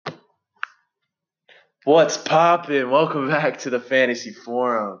What's poppin'? Welcome back to the Fantasy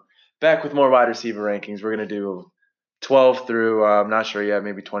Forum. Back with more wide receiver rankings. We're going to do 12 through, I'm not sure yet,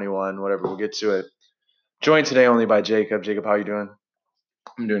 maybe 21, whatever. We'll get to it. Joined today only by Jacob. Jacob, how you doing?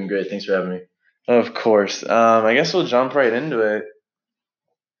 I'm doing great. Thanks for having me. Of course. I guess we'll jump right into it.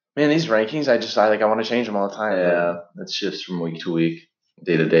 Man, these rankings, I want to change them all the time. Yeah, it shifts from week to week,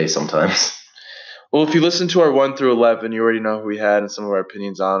 day to day sometimes. Well, if you listen to our 1 through 11, you already know who we had and some of our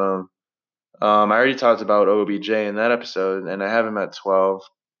opinions on them. I already talked about OBJ in that episode, and I have him at 12.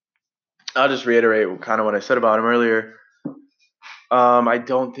 I'll just reiterate kind of what I said about him earlier. I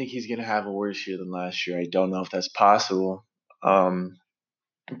don't think he's going to have a worse year than last year. I don't know if that's possible.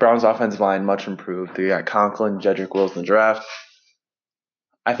 Browns' offensive line much improved. They got Conklin, Jedrick Wills in the draft.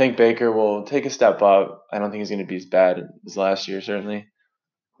 I think Baker will take a step up. I don't think he's going to be as bad as last year, certainly.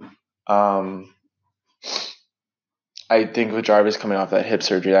 I think with Jarvis coming off that hip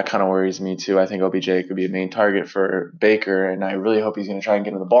surgery, that kind of worries me too. I think OBJ could be a main target for Baker, and I really hope he's going to try and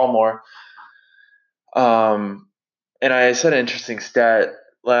get him the ball more. And I said an interesting stat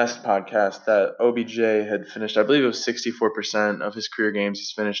last podcast that OBJ had finished, I believe it was 64% of his career games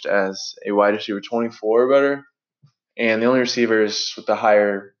he's finished as a wide receiver 24 or better. And the only receivers with the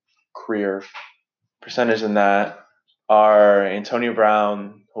higher career percentage than that are Antonio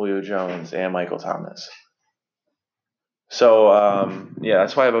Brown, Julio Jones, and Michael Thomas. So, yeah,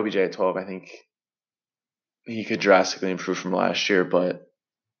 that's why I have OBJ at 12. I think he could drastically improve from last year, but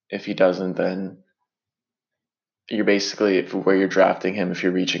if he doesn't, then you're basically, where you're drafting him, if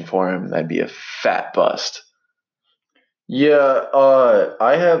you're reaching for him, that'd be a fat bust. Yeah,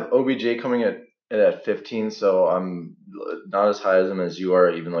 I have OBJ coming at 15, so I'm not as high as him as you are,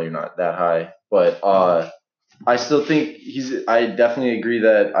 even though you're not that high. But I still think I definitely agree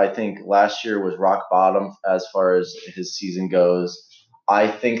that I think last year was rock bottom as far as his season goes. I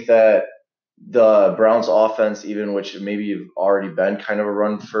think that the Browns offense, even which maybe have already been kind of a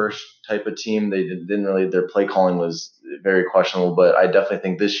run first type of team, they didn't really, their play calling was very questionable, but I definitely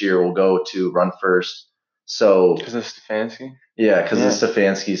think this year will go to run first. So Because of Stefanski? Yeah, because of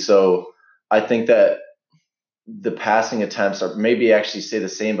Stefanski. So I think that the passing attempts are maybe actually stay the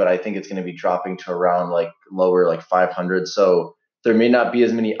same, but I think it's going to be dropping to around like lower, like 500. So there may not be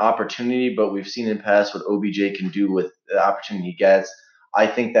as many opportunity, but we've seen in the past what OBJ can do with the opportunity he gets. I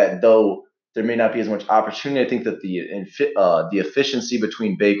think that though there may not be as much opportunity, I think that the efficiency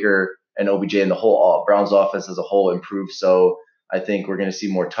between Baker and OBJ and the whole Browns offense as a whole improves. So I think we're going to see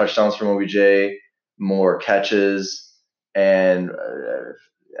more touchdowns from OBJ, more catches, and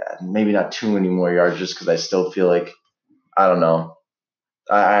maybe not too many more yards, just because I still feel like, I don't know.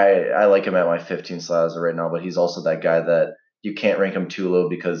 I like him at my 15 slot as of right now, but he's also that guy that you can't rank him too low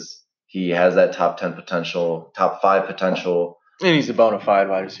because he has that top 10 potential, top 5 potential. And he's a bona fide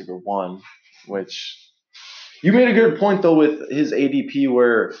wide receiver 1, which... You made a good point, though, with his ADP,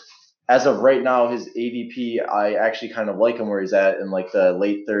 where as of right now, his ADP, I actually kind of like him where he's at in like the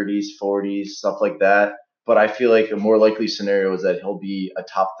late 30s, 40s, stuff like that. But I feel like a more likely scenario is that he'll be a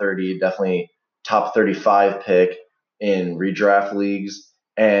top 30, definitely top 35 pick in redraft leagues.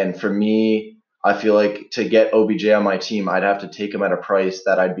 And for me, I feel like to get OBJ on my team, I'd have to take him at a price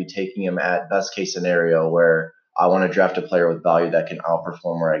that I'd be taking him at best case scenario, where I want to draft a player with value that can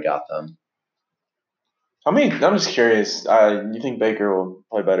outperform where I got them. I'm just curious. You think Baker will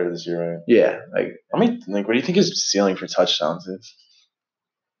play better this year, right? Yeah. What do you think his ceiling for touchdowns is?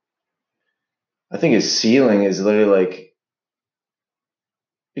 I think his ceiling is literally like,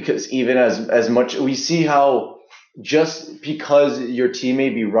 because even as much we see how just because your team may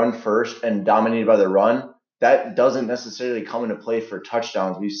be run first and dominated by the run, that doesn't necessarily come into play for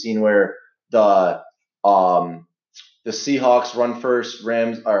touchdowns. We've seen where the Seahawks run first,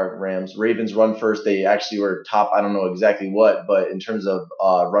 Ravens run first. They actually were top. I don't know exactly what, but in terms of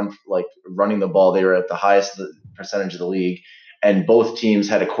running the ball, they were at the highest percentage of the league. And both teams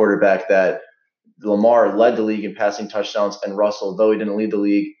had a quarterback that Lamar led the league in passing touchdowns, and Russell, though he didn't lead the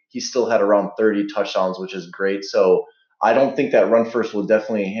league, he still had around 30 touchdowns, which is great. So I don't think that run first will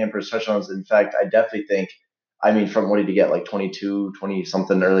definitely hamper his touchdowns. In fact, I definitely think, from what did he get, like 22, 20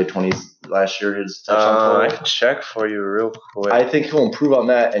 something, early 20s last year, his touchdown total? I can check for you real quick. I think he'll improve on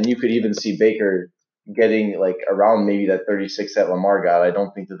that, and you could even see Baker getting like around maybe that 36 that Lamar got. I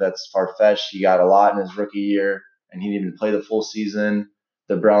don't think that that's far-fetched. He got a lot in his rookie year, and he didn't even play the full season.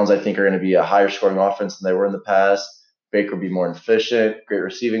 The Browns, I think, are going to be a higher scoring offense than they were in the past. Baker will be more efficient, great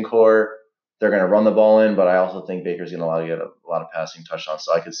receiving core. They're going to run the ball in, but I also think Baker's going to get a lot of passing touchdowns.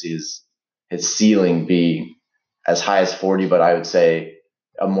 So I could see his ceiling be as high as 40, but I would say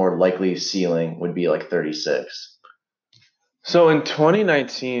a more likely ceiling would be like 36. So in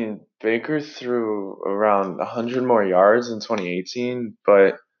 2019, Baker threw around 100 more yards in 2018,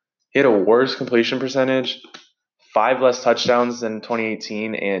 but he had a worse completion percentage, 5 less touchdowns than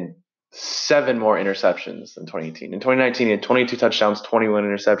 2018, and 7 more interceptions than 2018. In 2019, he had 22 touchdowns, 21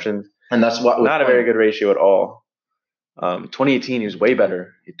 interceptions. And that's what Not a very good ratio at all. 2018, he was way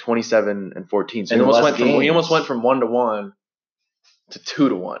better. He had 27 and 14. So he almost went from 1-1 to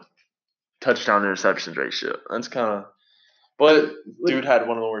 2-1 touchdown interception ratio. That's kind of. But dude had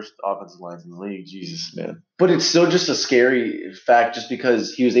one of the worst offensive lines in the league. Jesus, man. But it's still just a scary fact, just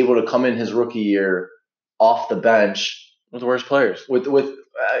because he was able to come in his rookie year off the bench with worse players, with worse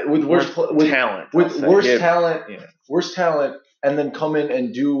talent, worse talent, and then come in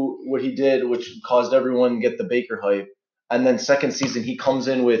and do what he did, which caused everyone to get the Baker hype. And then second season, he comes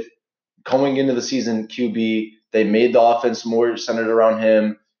in with going into the season QB. They made the offense more centered around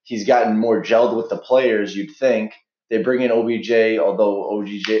him. He's gotten more gelled with the players, you'd think. They bring in OBJ, although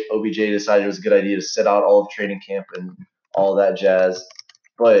OBJ decided it was a good idea to sit out all of training camp and all that jazz.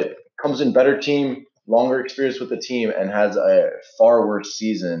 But comes in better team, longer experience with the team, and has a far worse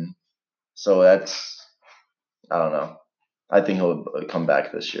season. So that's, I don't know. I think he'll come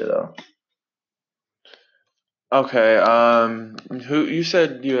back this year, though. Okay. Who you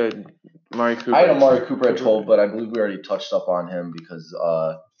said you had? Amari Cooper. I had Amari Cooper at 12, but I believe we already touched up on him because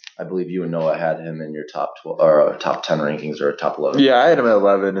I believe you and Noah had him in your top 12 or top 10 rankings or top 11. Yeah, I had him at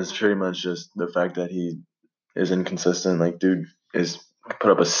 11. It's pretty much just the fact that he is inconsistent. Like, dude is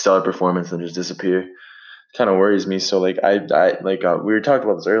put up a stellar performance and just disappear. Kind of worries me. So, like, we were talking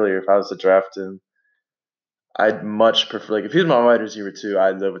about this earlier. If I was to draft him, I'd much prefer, like, if he was my wide receiver too,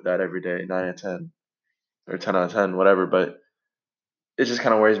 I'd live with that every day, 9 out of 10 or 10 out of 10, whatever. But it just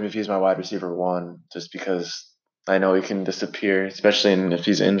kind of worries me if he's my wide receiver 1, just because I know he can disappear, especially if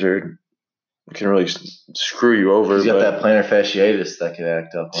he's injured. It can really screw you over. He's got that plantar fasciitis that can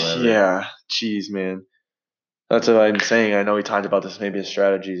act up whenever. Yeah, jeez, man. That's what I'm saying. I know we talked about this. Maybe a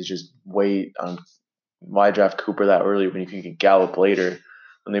strategy is just wait on why draft Cooper that early when you can get Gallup later,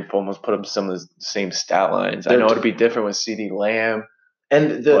 when they almost put up some of the same stat lines. I know it'd be different with CeeDee Lamb.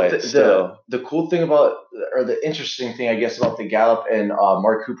 And the cool thing about, or the interesting thing, I guess, about the Gallup and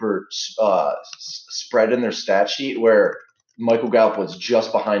Mark Cooper spread in their stat sheet, where Michael Gallup was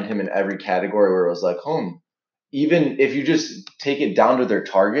just behind him in every category, where it was like, even if you just take it down to their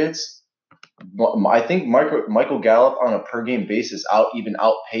targets, I think Michael Gallup on a per game basis even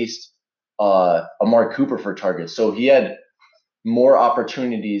outpaced Amari Cooper for targets. So he had more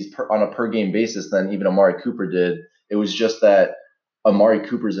opportunities on a per game basis than even Amari Cooper did. It was just that Amari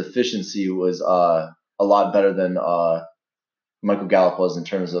Cooper's efficiency was a lot better than Michael Gallup was in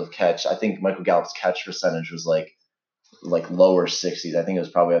terms of catch. I think Michael Gallup's catch percentage was like lower 60s. I think it was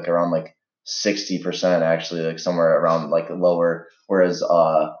probably like around like 60% actually, like somewhere around like lower. Whereas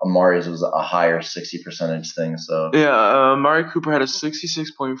Amari's was a higher 60 percentage thing. So yeah, Amari Cooper had a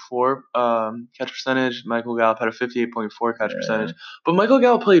 66.4 catch percentage. Michael Gallup had a 58.4 catch percentage. But Michael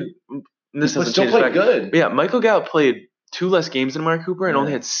Gallup played. This doesn't still played good. But yeah, Michael Gallup played 2 less games than Amari Cooper and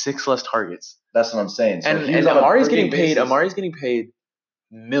only had 6 less targets. That's what I'm saying. So and Amari's getting paid. Amari's getting paid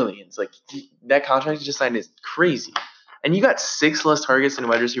millions. Like that contract he just signed is crazy. And you got 6 less targets than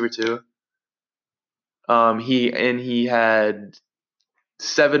wide receiver 2. He had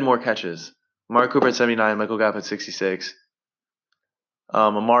 7 more catches. Amari Cooper had 79. Michael Gallup had 66.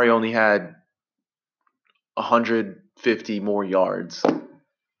 Amari only had 150 more yards.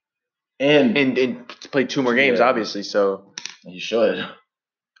 And played 2 more games, obviously. So he should.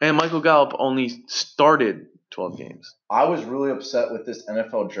 And Michael Gallup only started 12 games. I was really upset with this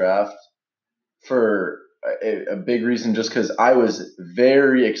NFL draft for a big reason, just because I was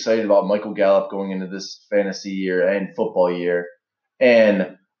very excited about Michael Gallup going into this fantasy year and football year.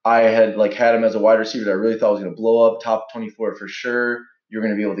 And I had had him as a wide receiver that I really thought was going to blow up, top 24 for sure. You're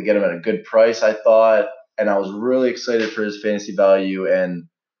going to be able to get him at a good price, I thought. And I was really excited for his fantasy value and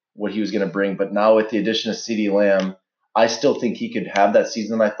what he was going to bring. But now with the addition of CeeDee Lamb, I still think he could have that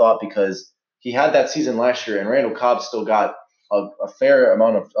season, I thought, because he had that season last year, and Randall Cobb still got a fair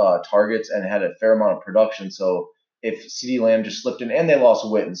amount of targets and had a fair amount of production. So if CeeDee Lamb just slipped in, and they lost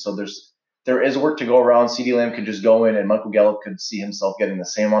Witten, so there is work to go around. CeeDee Lamb could just go in, and Michael Gallup could see himself getting the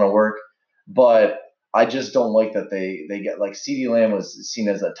same amount of work. But I just don't like that they get CeeDee Lamb was seen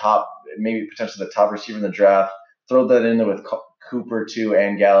as a top, maybe potentially the top receiver in the draft. Throw that in there with Cooper too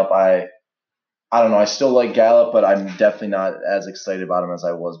and Gallup. I don't know. I still like Gallup, but I'm definitely not as excited about him as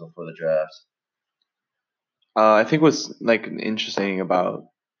I was before the draft. I think what's interesting about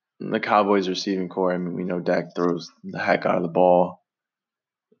the Cowboys receiving core, I mean, we know Dak throws the heck out of the ball.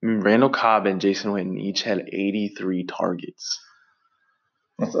 Randall Cobb and Jason Witten each had 83 targets.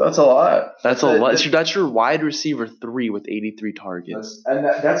 That's a lot. That's a lot. That's your wide receiver 3 with 83 targets.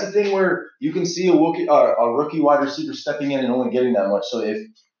 That's the thing where you can see a rookie wide receiver stepping in and only getting that much. So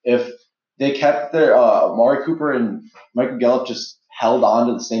if they kept their Amari Cooper and Michael Gallup just held on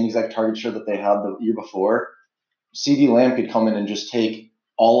to the same exact target share that they had the year before, CeeDee Lamb could come in and just take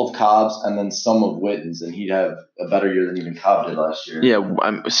all of Cobb's and then some of Witten's, and he'd have a better year than even Cobb did last year. Yeah,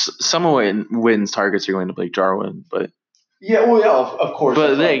 some of Witten's targets are going to Blake Jarwin, but yeah, well, yeah, of course.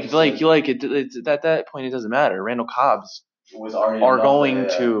 But at that point, it doesn't matter. Randall Cobb's are going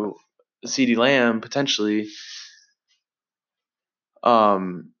to CeeDee Lamb potentially.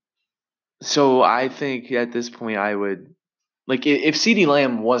 So I think at this point, I would if CeeDee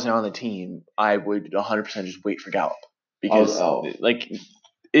Lamb wasn't on the team, I would 100% just wait for Gallup because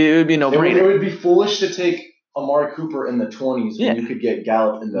it would be no brainer. It would be foolish to take Amari Cooper in the 20s when you could get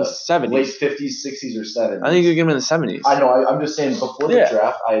Gallup in the 70s. Late 50s, 60s, or 70s. I think you could get him in the 70s. I know. I'm just saying before the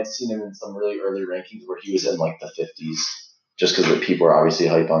draft, I had seen him in some really early rankings where he was in like the 50s just because the people are obviously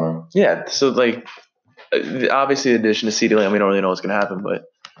hype on him. Yeah, so obviously in addition to CeeDee Lamb, we don't really know what's going to happen, but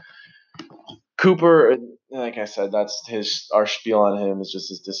Cooper, like I said, that's our spiel on him is just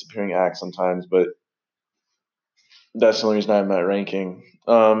his disappearing act sometimes, but that's the only reason I have him at ranking.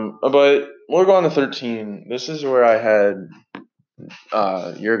 But we'll go on to 13. This is where I had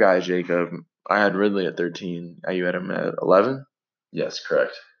your guy, Jacob. I had Ridley at 13. You had him at 11? Yes,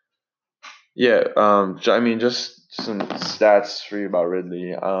 correct. Yeah, I mean, just some stats for you about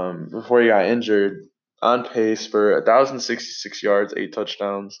Ridley. Before he got injured, on pace for 1,066 yards, 8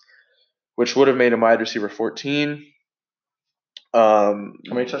 touchdowns, which would have made him wide receiver 14. How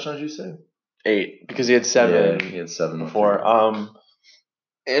many touchdowns did you say? 8, because he had 7. Yeah, he had 7 before.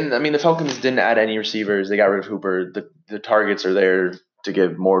 And I mean, the Falcons didn't add any receivers. They got rid of Hooper. The targets are there to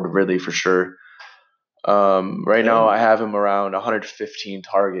give more to Ridley for sure. Right now, I have him around 115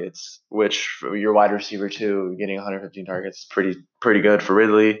 targets, which for your wide receiver too, getting 115 targets is pretty good for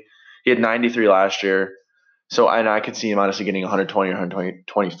Ridley. He had 93 last year, so and I could see him honestly getting 120 or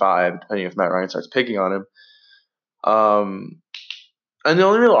 125, depending if Matt Ryan starts picking on him. And the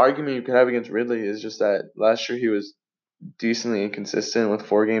only real argument you could have against Ridley is just that last year he was decently inconsistent with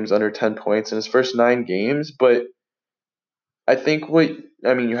 4 games under 10 points in his first 9 games. But I think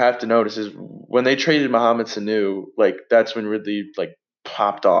you have to notice is when they traded Mohamed Sanu, that's when Ridley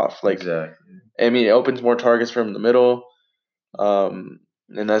popped off. Exactly. I mean, it opens more targets for him in the middle. And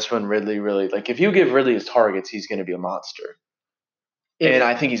that's when Ridley really if you give Ridley his targets, he's going to be a monster. And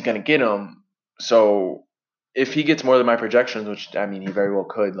I think he's going to get them. So if he gets more than my projections, which I mean he very well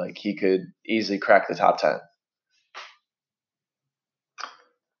could, he could easily crack the top 10.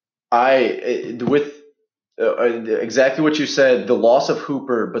 Exactly what you said, the loss of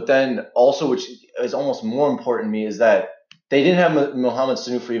Hooper, but then also, which is almost more important to me, is that they didn't have Mohamed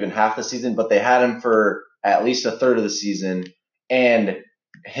Sanu for even half the season, but they had him for at least a third of the season. And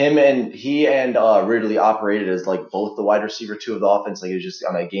he and Ridley operated as both the wide receiver 2 of the offense. It was just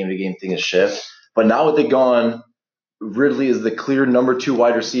on a game-to-game thing, a shift. But now with it gone, Ridley is the clear number 2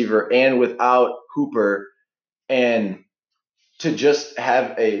 wide receiver, and without Hooper, and to just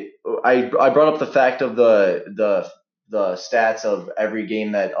have I brought up the fact of the stats of every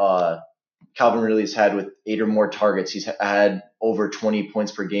game that Calvin Ridley's had with 8 or more targets. He's had over 20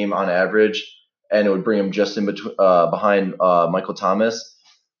 points per game on average, and it would bring him just in between behind Michael Thomas.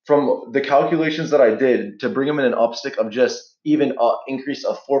 From the calculations that I did, to bring him in an upstick of just even an increase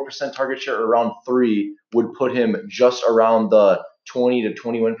of 4% target share around 3 would put him just around the 20 to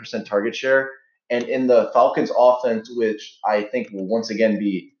 21% target share. And in the Falcons offense, which I think will once again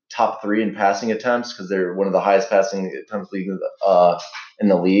be top 3 in passing attempts because they're one of the highest passing attempts in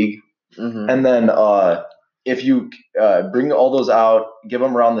the league. Mm-hmm. And then if you bring all those out, give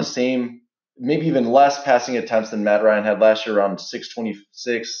them around the same, maybe even less passing attempts than Matt Ryan had last year, around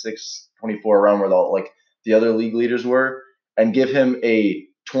 626, 624, around where the other league leaders were, and give him a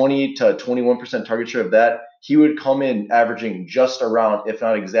 20 to 21% target share of that, he would come in averaging just around, if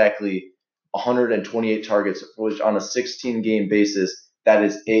not exactly, 128 targets, which on a 16-game basis, that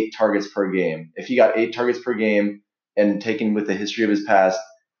is 8 targets per game. If he got 8 targets per game and taken with the history of his past,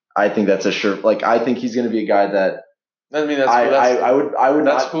 I think that's a sure. I think he's going to be a guy that. I mean, I would.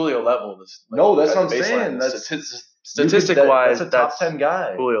 That's Julio level. No, that's what I'm saying. Statistic-wise, that's a top 10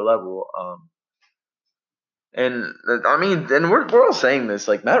 guy. Julio level. And I mean, and we're all saying this.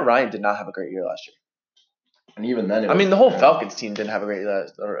 Matt Ryan did not have a great year last year. And even then, the whole Falcons team didn't have a great year,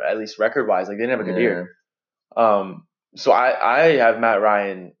 or at least record-wise, they didn't have a good year. So I have Matt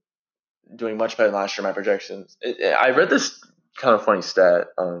Ryan doing much better than last year. My projections. I read this kind of funny stat.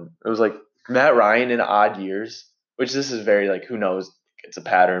 It was like Matt Ryan in odd years, which this is very like who knows, it's a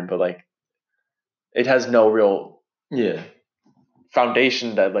pattern, but like it has no real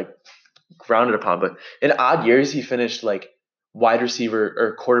foundation that like grounded upon. But in odd years, he finished like wide receiver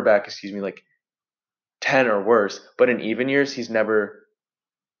or quarterback, like 10 or worse. But in even years, he's never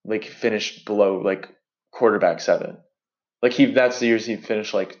like finished below like quarterback 7. Like that's the years he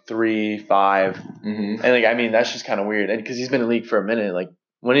finished like 3, 5, and like I mean that's just kind of weird. And because he's been in the league for a minute, like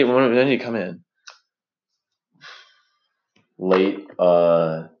when did he come in? Late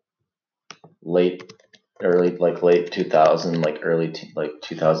early, like late 2000, like early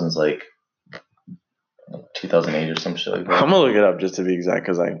 2000s, like 2008 or some shit like that. I'm gonna look it up just to be exact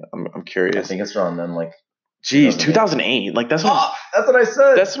because I'm curious. I think it's around then, like. Jeez, 2008. Like that's what that's what I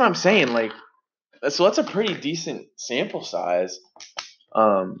said. That's what I'm saying. Like, so that's a pretty decent sample size.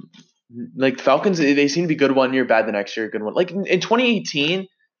 Like Falcons, they seem to be good one year, bad the next year, good one. Like in 2018,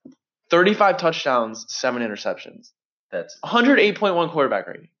 35 touchdowns, 7 interceptions. That's 108.1 quarterback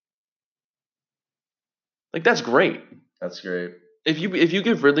rating. Like that's great. That's great. If you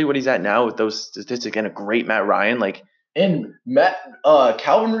give Ridley what he's at now with those statistics and a great Matt Ryan, like. And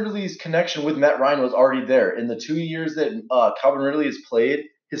Calvin Ridley's connection with Matt Ryan was already there. In the 2 years that Calvin Ridley has played,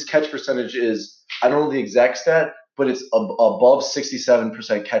 his catch percentage is, I don't know the exact stat, but it's above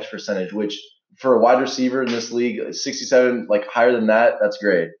 67% catch percentage, which for a wide receiver in this league, 67, like higher than that, that's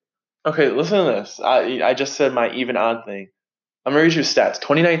great. Okay, listen to this. I just said my even odd thing. I'm going to read you stats.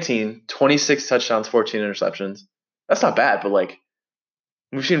 2019, 26 touchdowns, 14 interceptions. That's not bad, but like,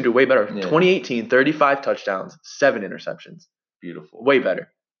 we've seen him do way better. Yeah. 2018, 35 touchdowns, 7 interceptions. Beautiful. Way better.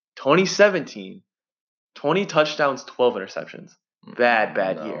 2017, 20 touchdowns, 12 interceptions. Bad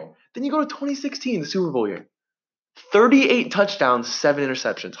year. Then you go to 2016, the Super Bowl year. 38 touchdowns, 7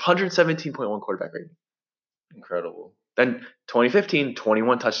 interceptions, 117.1 quarterback rating. Incredible. Then 2015,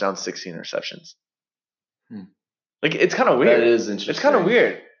 21 touchdowns, 16 interceptions. Like, it's kind of weird. That is interesting. It's kind of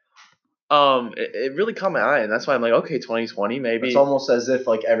weird. It really caught my eye, and that's why I'm like, okay, 2020 maybe. It's almost as if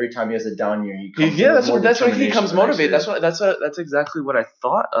like every time he has a down year, he comes. Yeah, that's why he comes motivated. That's exactly what I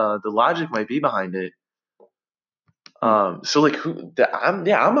thought. The logic might be behind it. So like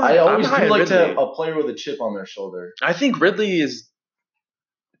I always do like a player with a chip on their shoulder. I think Ridley is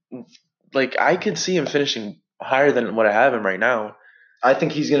like I could see him finishing higher than what I have him right now. I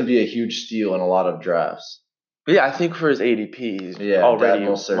think he's going to be a huge steal in a lot of drafts. But yeah, I think for his ADP, he's already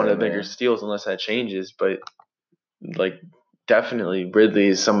one of the bigger steals, unless that changes. But like, definitely Ridley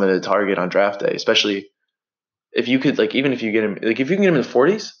is someone to target on draft day, especially if you could even if you get him if you can get him in the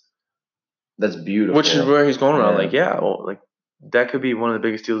 40s. That's beautiful. Which is where he's going around. Like, that could be one of the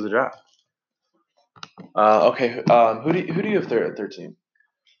biggest steals of the draft. Okay. Who do you have at 13?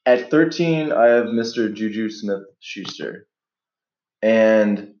 At 13, I have Mr. Juju Smith-Schuster,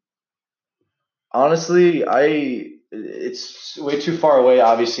 and honestly, it's way too far away,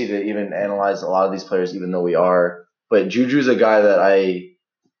 obviously, to even analyze a lot of these players, even though we are. But Juju's a guy that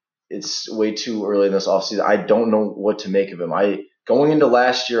it's way too early in this offseason. I don't know what to make of him. Going into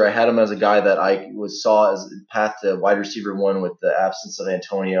last year, I had him as a guy that I saw as path to wide receiver 1 with the absence of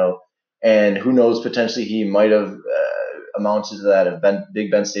Antonio. And who knows, potentially he might have amounted to that if Big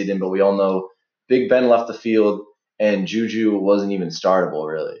Ben stayed in. But we all know Big Ben left the field, and Juju wasn't even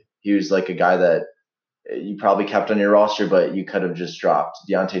startable, really. He was like a guy that you probably kept on your roster, but you could have just dropped.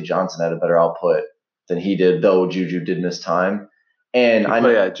 Deontay Johnson had a better output than he did, though Juju did miss time. And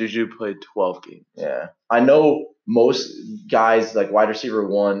Juju played 12 games. Yeah. I know most guys, like wide receiver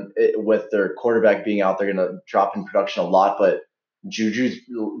 1, with their quarterback being out, they're going to drop in production a lot, but Juju's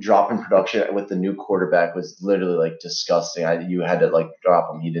drop in production with the new quarterback was literally like disgusting. You had to like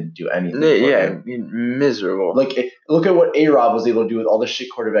drop him. He didn't do anything. Yeah, miserable. Like, look at what A-Rob was able to do with all the shit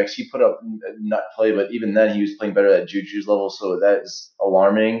quarterbacks. He put up nut play, but even then he was playing better at Juju's level, so that is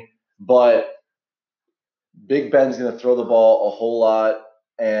alarming. But Big Ben's going to throw the ball a whole lot,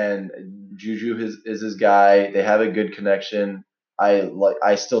 and Juju is his guy. They have a good connection.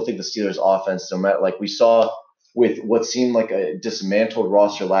 I still think the Steelers' offense, no matter, like we saw with what seemed like a dismantled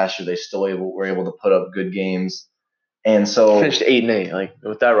roster last year, they still were able to put up good games. And so finished 8-8, like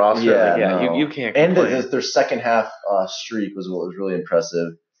with that roster. You can't complain. And their second half streak was what was really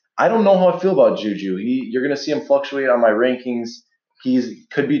impressive. I don't know how I feel about Juju. You're going to see him fluctuate on my rankings. He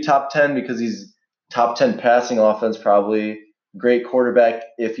could be top 10 because he's top 10 passing offense, probably. Great quarterback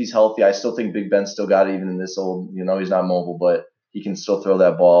if he's healthy. I still think Big Ben still got it even in this old, he's not mobile, but he can still throw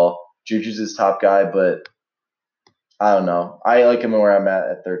that ball. Juju's his top guy, but I don't know. I like him where I'm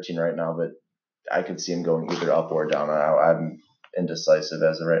at 13 right now, but I could see him going either up or down. I'm indecisive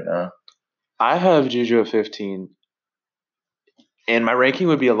as of right now. I have Juju at 15. And my ranking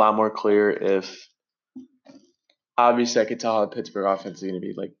would be a lot more clear if obviously I could tell how the Pittsburgh offense is going to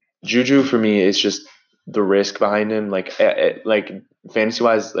be. Like Juju for me is just the risk behind him. Like fantasy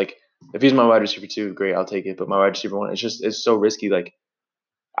wise, like if he's my wide receiver 2, great, I'll take it. But my wide receiver 1, it's so risky. Like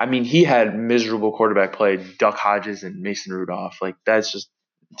I mean, he had miserable quarterback play, Duck Hodges and Mason Rudolph. Like that's just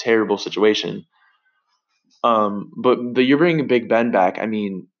a terrible situation. But you're bringing Big Ben back. I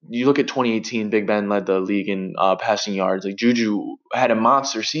mean, you look at 2018, Big Ben led the league in passing yards. Like Juju had a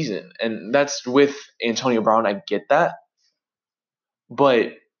monster season, and that's with Antonio Brown. I get that,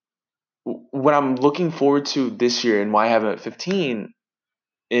 but what I'm looking forward to this year and why I have him at 15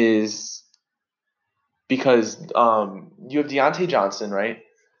 is because you have Deontay Johnson, right?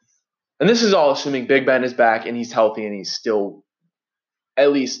 And this is all assuming Big Ben is back and he's healthy and he's still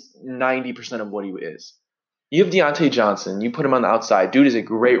at least 90% of what he is. You have Deontay Johnson. You put him on the outside. Dude is a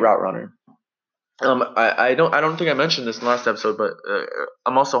great route runner. I don't think I mentioned this in the last episode, but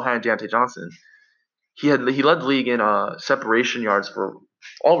I'm also high on Deontay Johnson. He led the league in separation yards for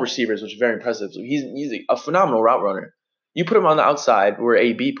all receivers, which is very impressive. So he's a phenomenal route runner. You put him on the outside where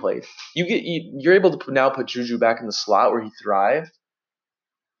AB plays. You're able to now put Juju back in the slot where he thrived.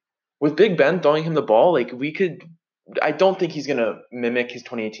 With Big Ben throwing him the ball, like we could. I don't think he's gonna mimic his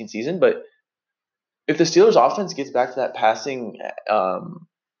 2018 season, but if the Steelers' offense gets back to that passing,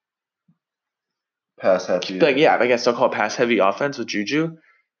 Pass heavy. like yeah, I guess I'll call it pass heavy offense with Juju.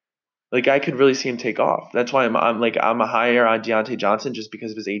 Like I could really see him take off. That's why I'm a higher on Deontay Johnson just because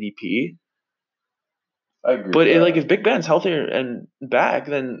of his ADP. I agree. But if Big Ben's healthier and back,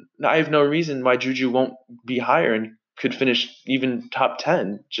 then I have no reason why Juju won't be higher and could finish even top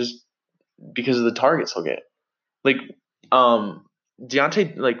 10 just because of the targets he'll get. Like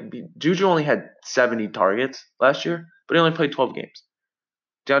Deontay, like Juju only had 70 targets last year, but he only played 12 games.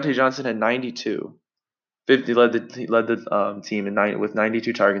 Deontay Johnson had 92. 50 he led the team with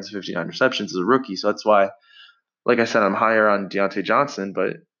 92 targets and 59 receptions as a rookie. So that's why, like I said, I'm higher on Deontay Johnson,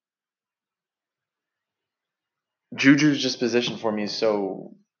 but Juju's just position for me is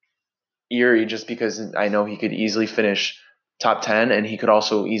so eerie just because I know he could easily finish top 10 and he could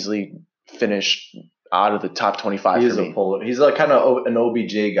also easily finish out of the top 25 He's for me. He's like kind of an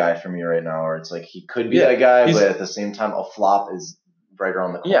OBJ guy for me right now, where it's like he could be that guy, but at the same time, a flop is right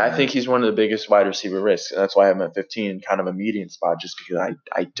around the corner. Yeah, I think he's one of the biggest wide receiver risks, and that's why I'm at 15, kind of a median spot, just because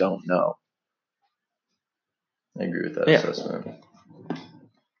I don't know. I agree with that assessment.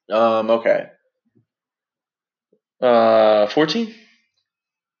 Okay. 14?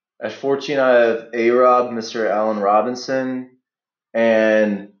 At 14, I have A-Rob, Mr. Allen Robinson,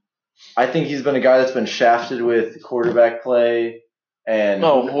 and I think he's been a guy that's been shafted with quarterback play. And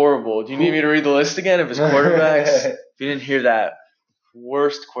horrible. Do you need me to read the list again of his quarterbacks? If you didn't hear that,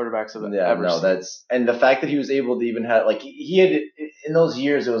 worst quarterbacks I've ever seen. And the fact that he was able to even have, like, he had, in those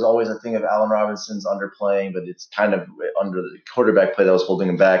years, it was always a thing of Allen Robinson's underplaying, but it's kind of under the quarterback play that was holding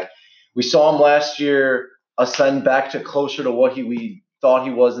him back. We saw him last year ascend back to closer to what we thought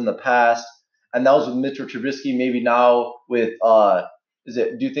he was in the past, and that was with Mitchell Trubisky. Maybe now with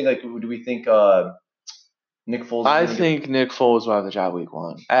do we think Nick Foles? I think Nick Foles will have the job week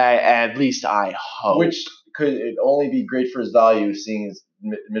 1. At least I hope. Which could only be great for his value, seeing as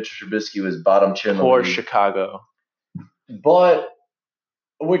Mitchell Trubisky was bottom tier in the league. Chicago. But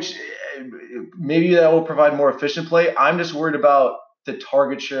which maybe that will provide more efficient play. I'm just worried about the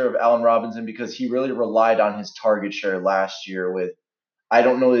target share of Allen Robinson because he really relied on his target share last year with, I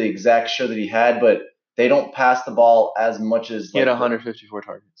don't know the exact share that he had, but they don't pass the ball as much as he had 154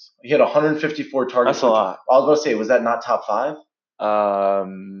 targets. He had 154 targets. That's a lot. I was about to say, was that not top 5?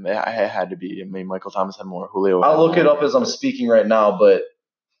 It had to be. I mean, Michael Thomas had more. Julio. I'll look it up as I'm speaking right now, but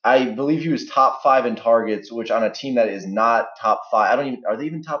I believe he was top 5 in targets, which on a team that is not top 5. Are they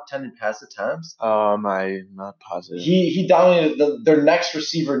even top 10 in pass attempts? I'm not positive. He dominated their next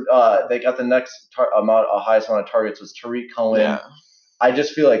receiver. They got the next highest amount of targets was Tariq Cohen. Yeah. I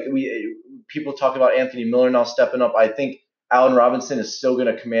just feel like people talk about Anthony Miller now stepping up. I think Allen Robinson is still going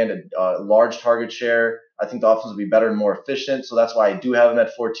to command a large target share. I think the offense will be better and more efficient, so that's why I do have him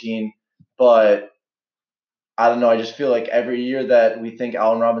at 14. But I don't know. I just feel like every year that we think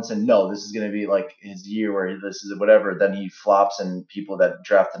Allen Robinson, no, this is going to be like his year where this is whatever, then he flops and people that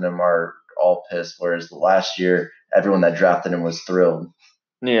drafted him are all pissed. Whereas last year, everyone that drafted him was thrilled.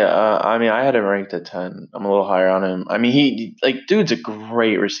 Yeah, I mean, I had him ranked at 10. I'm a little higher on him. I mean, dude's a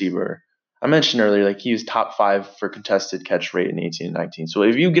great receiver. I mentioned earlier, he was top 5 for contested catch rate in 18 and 19. So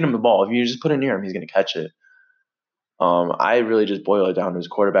if you get him the ball, if you just put it near him, he's going to catch it. I really just boil it down to his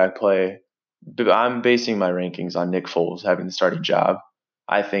quarterback play. I'm basing my rankings on Nick Foles having the starting job.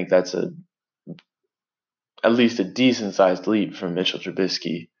 I think that's at least a decent sized leap from Mitchell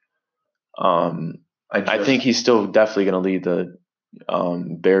Trubisky. I think he's still definitely going to lead the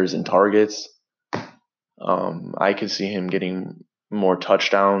Bears in targets. I could see him getting more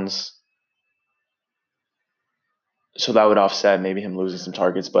touchdowns. So that would offset maybe him losing some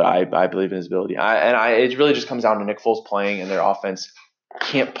targets, but I believe in his ability. It really just comes down to Nick Foles playing, and their offense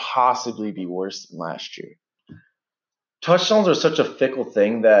can't possibly be worse than last year. Touchdowns are such a fickle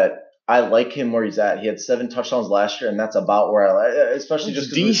thing that I like him where he's at. He had 7 touchdowns last year, and that's about where I like, especially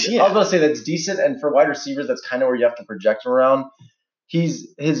just because I was going to say that's decent, and for wide receivers, that's kind of where you have to project him around. His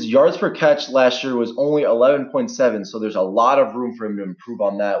yards per catch last year was only 11.7, so there's a lot of room for him to improve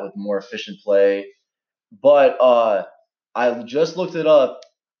on that with more efficient play. But I just looked it up.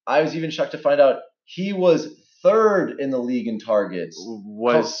 I was even shocked to find out he was 3rd in the league in targets.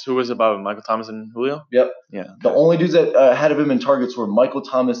 Who was above him? Michael Thomas and Julio? Yep. Yeah. The only dudes that ahead of him in targets were Michael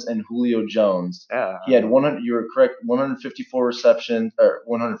Thomas and Julio Jones. Yeah. He had 100. You were correct. 154 receptions or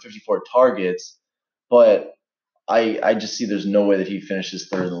 154 targets, but I just see there's no way that he finishes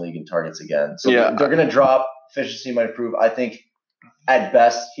 3rd in the league in targets again. So they're going to drop. Efficiency might improve. I think at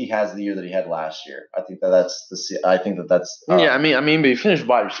best he has the year that he had last year. I think that's yeah. I mean, but he finished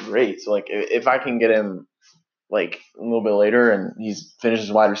wide receiver 8. So like, if I can get him like a little bit later and he's finishes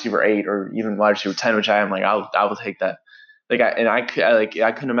wide receiver 8 or even wide receiver 10, which I am, like I will take that. Like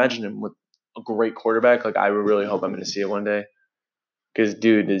I couldn't imagine him with a great quarterback. Like I really hope I'm going to see it one day, because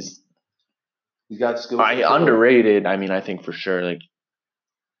dude he's got skills. Underrated. I mean, I think for sure. Like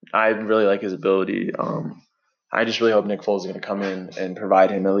I really like his ability. I just really hope Nick Foles is going to come in and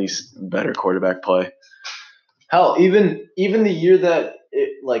provide him at least better quarterback play. Hell, even the year that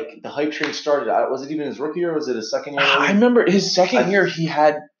the hype train started, was it even his rookie year or was it his second year? I remember his second year he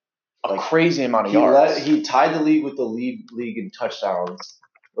had a crazy amount of yards. He tied the league with the league in touchdowns,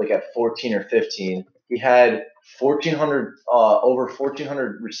 like at 14 or 15. He had 1,400 over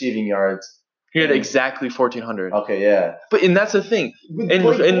 1,400 receiving yards. He had exactly 1,400. Okay, yeah. And that's the thing. In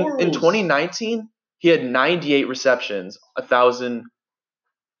 2019, he had 98 receptions,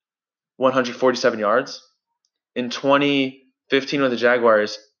 1,147 yards. In 2015 with the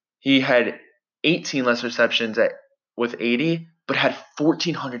Jaguars, he had 18 less receptions with 80, but had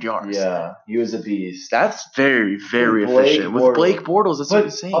 1,400 yards. Yeah, he was a beast. That's very, very efficient. With Blake Bortles, that's what I'm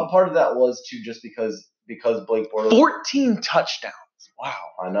saying. A part of that was too just because Blake Bortles. 14 touchdowns. Wow.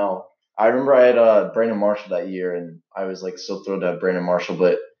 I know. I remember I had Brandon Marshall that year, and I was like so thrilled to have Brandon Marshall,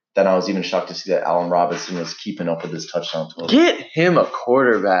 but then I was even shocked to see that Allen Robinson was keeping up with his touchdown total. Get him a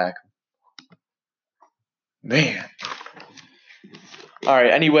quarterback. Man. All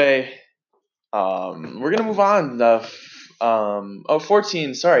right, anyway, we're going to move on.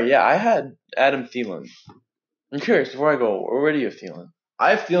 14, sorry. Yeah, I had Adam Thielen. I'm curious, before I go, where do you have Thielen?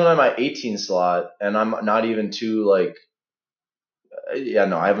 I have Thielen on my 18 slot, and I'm not even too, like,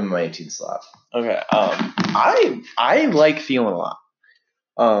 I have him in my 18 slot. Okay, I like Thielen a lot.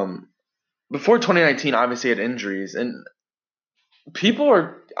 Before 2019, obviously had injuries, and people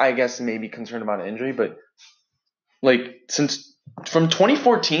are, I guess, maybe concerned about an injury, but like from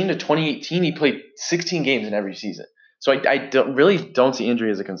 2014 to 2018, he played 16 games in every season. So I don't see injury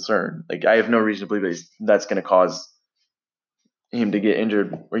as a concern. Like I have no reason to believe that's going to cause him to get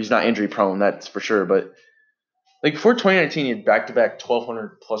injured, or he's not injury prone. That's for sure. But like before 2019, he had back-to-back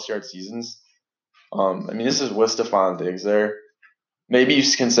 1,200 plus yard seasons. I mean, this is with Stephon Diggs there. Maybe you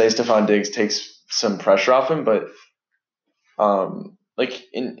can say Stephon Diggs takes some pressure off him, but like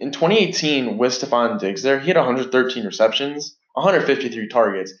in 2018 with Stephon Diggs there, he had 113 receptions, 153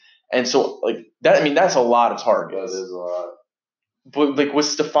 targets. And so like that, I mean, that's a lot of targets. That is a lot. But like with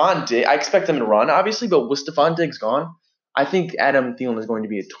Stephon Diggs, I expect him to run, obviously, but with Stephon Diggs gone, I think Adam Thielen is going to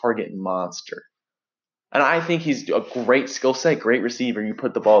be a target monster. And I think he's a great skill set, great receiver. You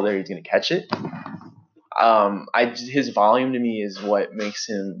put the ball there, he's going to catch it. His volume to me is what makes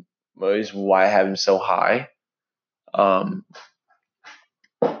him, is why I have him so high.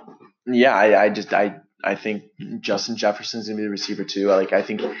 I think Justin Jefferson's gonna be the receiver too. I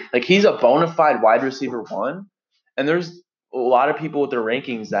think he's a bona fide wide receiver 1, and there's a lot of people with their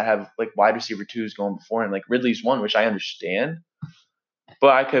rankings that have like wide receiver 2s going before him. Like Ridley's 1, which I understand,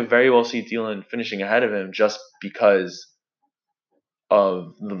 but I could very well see Thielen finishing ahead of him just because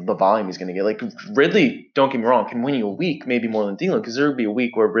of the volume he's gonna get. Like Ridley, don't get me wrong, can win you a week, maybe more than Thielen, because there would be a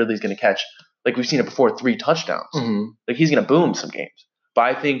week where Ridley's gonna catch, like we've seen it before, 3 touchdowns. Mm-hmm. Like he's gonna boom some games. But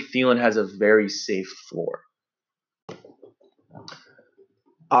I think Thielen has a very safe floor.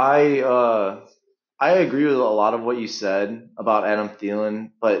 I agree with a lot of what you said about Adam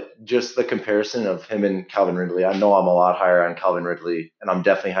Thielen, but just the comparison of him and Calvin Ridley. I know I'm a lot higher on Calvin Ridley, and I'm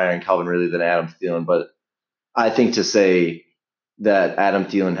definitely higher on Calvin Ridley than Adam Thielen, but I think to say that Adam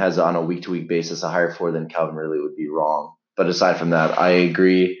Thielen has on a week to week basis a higher floor than Calvin Ridley would be wrong. But aside from that, I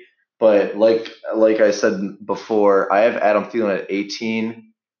agree. But like I said before, I have Adam Thielen at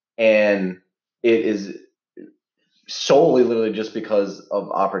 18, and it is solely literally just because of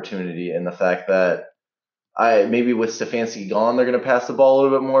opportunity and the fact that I maybe with Stefanski gone, they're going to pass the ball a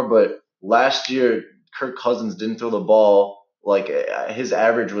little bit more. But last year, Kirk Cousins didn't throw the ball. Like his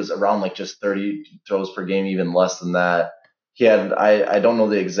average was around like just 30 throws per game, even less than that. He had I don't know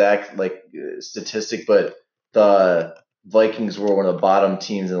the exact like statistic, but the Vikings were one of the bottom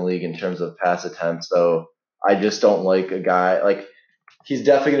teams in the league in terms of pass attempts. So I just don't like a guy like he's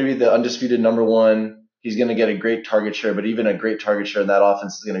definitely going to be the undisputed number one. He's going to get a great target share, but even a great target share in that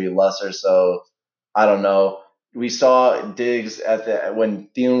offense is going to be lesser. So I don't know. We saw Diggs at the when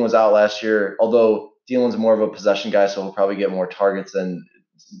Thielen was out last year. Although Thielen's more of a possession guy, so he'll probably get more targets than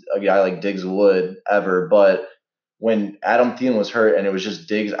a guy like Diggs would ever. But when Adam Thielen was hurt and it was just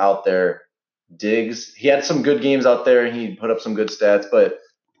Diggs out there, Diggs he had some good games out there and he put up some good stats. But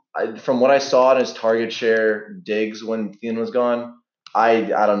from what I saw in his target share, Diggs when Thielen was gone, I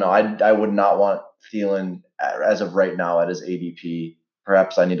don't know. I would not want Thielen as of right now at his ADP.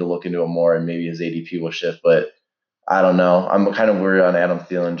 Perhaps I need to look into it more and maybe his ADP will shift, but I don't know. I'm kind of worried on Adam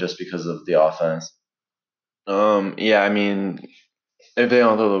Thielen just because of the offense. Yeah, I mean, if they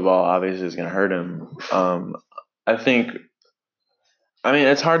don't throw the ball, obviously it's going to hurt him. I think, I mean,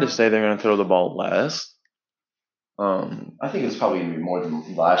 it's hard to say they're going to throw the ball less. I think it's probably going to be more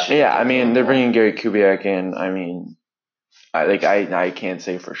than last year. Yeah, I mean, they're bringing Gary Kubiak in. I mean, I can't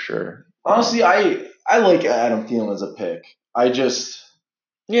say for sure. Honestly, I like Adam Thielen as a pick. I just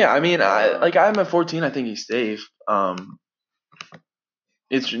Yeah, I mean, I'm at 14. I think he's safe.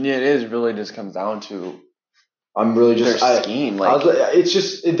 It is really just comes down to I'm really just their scheme. Like it's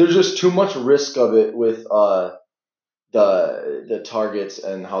just there's just too much risk of it with the targets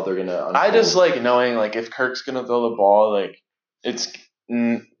and how they're gonna. Unfold. I just like knowing like if Kirk's gonna throw the ball, like it's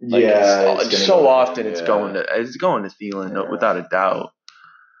like it's so often it's going to Thielen without a doubt.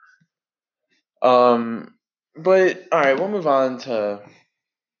 But all right, we'll move on to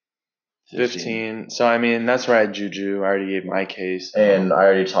 15. So I mean that's where I had Juju. I already gave my case, and I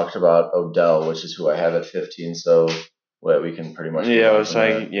already talked about Odell, which is who I have at 15. So we can pretty much yeah.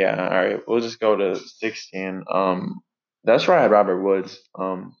 All right, we'll just go to 16. That's where I had Robert Woods.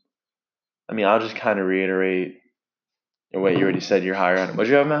 I mean I'll just kind of reiterate what you already said. You're higher on him. What'd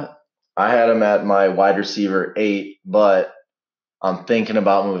you have him at? I had him at my wide receiver 8, but I'm thinking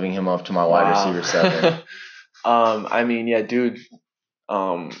about moving him up to my wide receiver 7. I mean, yeah, dude,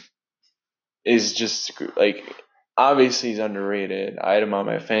 is just like obviously he's underrated. I had him on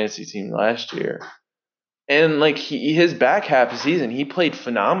my fantasy team last year, and like his back half of the season he played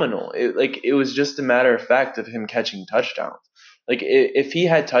phenomenal. It was just a matter of fact of him catching touchdowns. Like if he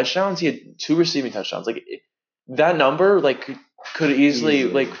had touchdowns, he had 2 receiving touchdowns. Like that number could easily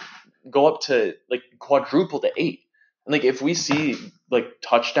like go up to like quadruple to 8. And like if we see like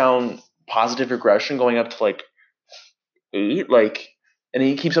touchdown positive regression going up to like 8, like, and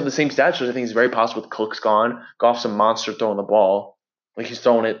he keeps up the same stats, which I think is very possible. With Cook's gone, Goff's a monster throwing the ball. Like he's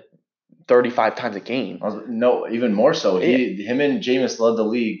throwing it 35 times a game. No, even more so. Him and Jameis led the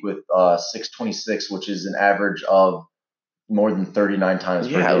league with 626, which is an average of more than 39 times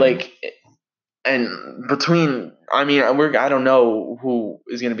per game. Yeah, like, and between, I mean, I don't know who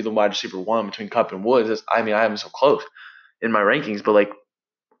is going to be the wide receiver 1 between Kupp and Woods. I mean, I have them so close in my rankings, but like,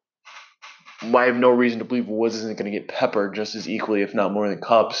 I have no reason to believe Woods isn't going to get peppered just as equally, if not more than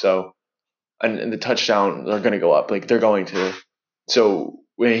Kupp. So, and the touchdown are going to go up. Like they're going to. So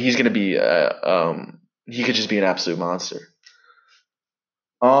he's going to be. He could just be an absolute monster.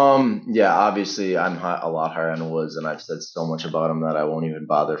 Yeah, obviously I'm a lot higher on Woods, and I've said so much about him that I won't even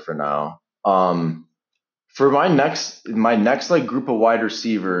bother for now. For my next like group of wide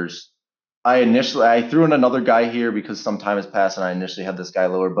receivers, I threw in another guy here because some time has passed, and I initially had this guy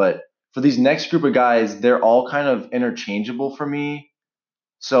lower. But for these next group of guys, they're all kind of interchangeable for me.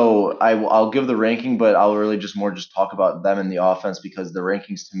 So I'll give the ranking, but I'll really just talk about them in the offense because the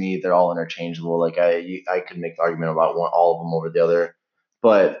rankings to me they're all interchangeable. Like I could make the argument about all of them over the other.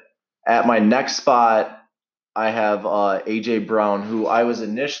 But at my next spot, I have AJ Brown, who I was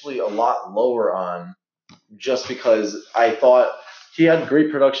initially a lot lower on, just because I thought he had great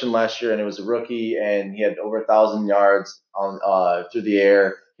production last year and it was a rookie and he had over 1,000 yards on through the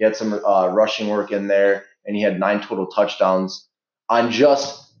air. He had some rushing work in there and he had 9 total touchdowns on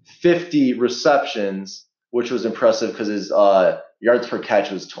just 50 receptions, which was impressive because his yards per catch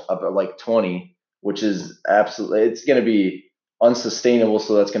was like 20, which is absolutely it's going to be unsustainable.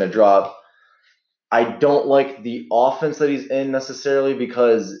 So that's going to drop. I don't like the offense that he's in necessarily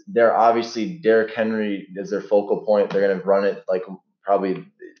because they're obviously Derrick Henry is their focal point. They're going to run it like probably.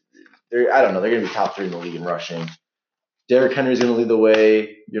 I don't know. They're going to be top 3 in the league in rushing. Derrick Henry's going to lead the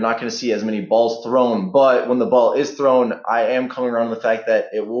way. You're not going to see as many balls thrown, but when the ball is thrown, I am coming around to the fact that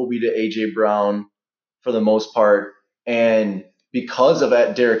it will be to A.J. Brown for the most part. And because of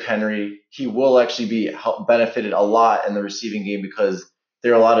that, Derrick Henry, he will actually be benefited a lot in the receiving game because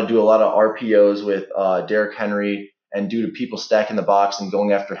they're allowed to do a lot of RPOs with Derrick Henry. And due to people stacking the box and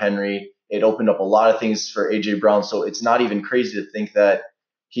going after Henry, it opened up a lot of things for A.J. Brown. So it's not even crazy to think that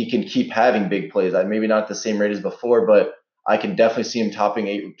he can keep having big plays. Maybe not the same rate as before, but I can definitely see him topping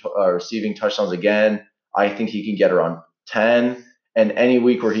 8 receiving touchdowns again. I think he can get around 10. And any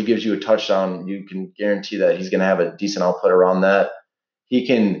week where he gives you a touchdown, you can guarantee that he's going to have a decent output around that. He's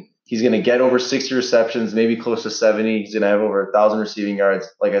going to get over 60 receptions, maybe close to 70. He's going to have over 1,000 receiving yards.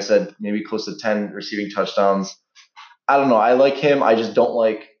 Like I said, maybe close to 10 receiving touchdowns. I don't know. I like him. I just don't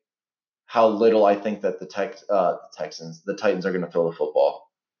like how little I think that the Titans are going to throw the football.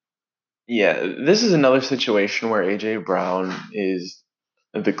 Yeah, this is another situation where A.J. Brown is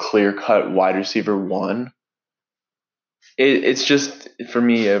the clear-cut wide receiver 1. It's just, for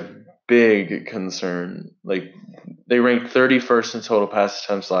me, a big concern. Like, they ranked 31st in total pass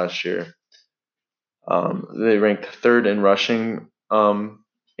attempts last year. They ranked 3rd in rushing.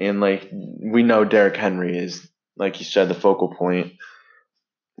 And, like, we know Derrick Henry is, like you said, the focal point.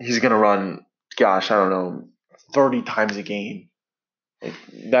 He's going to run, gosh, I don't know, 30 times a game. Like,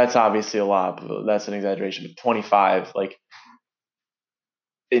 that's obviously a lot, but that's an exaggeration. But 25, like,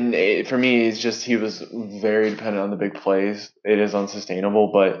 for me, it's just he was very dependent on the big plays. It is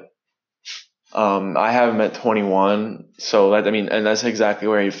unsustainable, but I have him at 21. So and that's exactly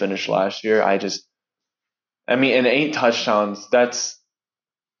where he finished last year. And 8 touchdowns. That's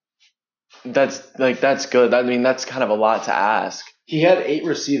good. That's kind of a lot to ask. He had 8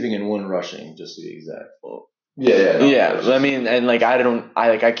 receiving and 1 rushing, just to be exact. Well, yeah.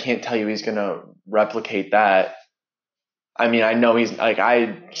 I can't tell you he's gonna replicate that. I know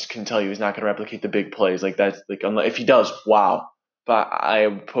I just can tell you he's not gonna replicate the big plays. Like, that's like, if he does, wow. But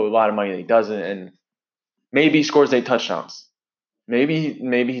I put a lot of money that he doesn't, and maybe he scores 8 touchdowns. Maybe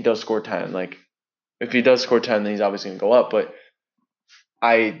he does score 10. Like, if he does score 10, then he's obviously gonna go up. But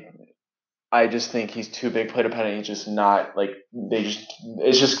I just think he's too big play dependent. He's just not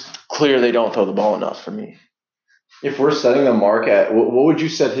it's just clear they don't throw the ball enough for me. If we're setting a mark at, what would you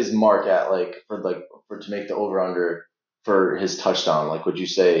set his mark at, for to make the over under for his touchdown? Like, would you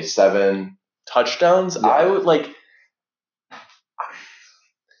say 7 touchdowns? Yeah. I would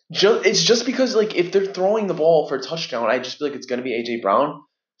it's just because, like, if they're throwing the ball for a touchdown, I just feel like it's gonna be A.J. Brown.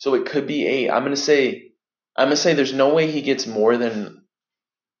 So it could be 8. I'm gonna say there's no way he gets more than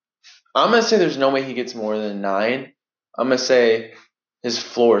 9. I'm gonna say his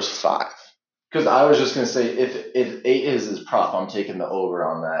floor is 5. Because I was just gonna say, if 8 is his prop, I'm taking the over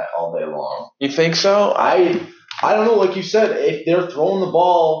on that all day long. You think so? I don't know. Like you said, if they're throwing the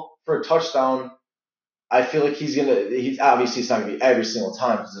ball for a touchdown, I feel like he's obviously it's not gonna be every single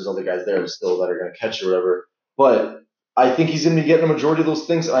time because there's other guys there still that are gonna catch it or whatever. But I think he's gonna be getting a majority of those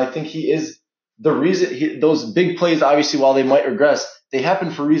things, and I think he is the reason. Those big plays, obviously, while they might regress, they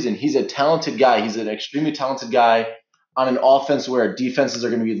happen for a reason. He's a talented guy. He's an extremely talented guy on an offense where defenses are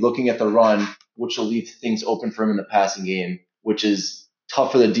going to be looking at the run, which will leave things open for him in the passing game, which is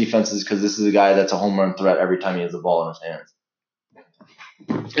tough for the defenses because this is a guy that's a home run threat every time he has the ball in his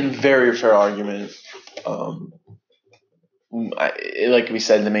hands. And very fair argument. Like we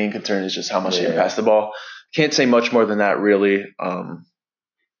said, the main concern is just how much he can pass the ball. Can't say much more than that, really.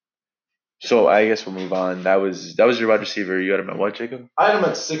 So I guess we'll move on. That was your wide receiver. You got him at what, Jacob? I had him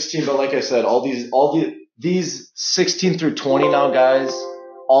at 16, but like I said, these 16 through 20 now guys,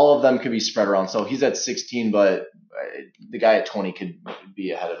 all of them could be spread around. So he's at 16, but the guy at 20 could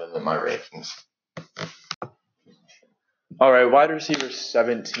be ahead of him in my rankings. All right, wide receiver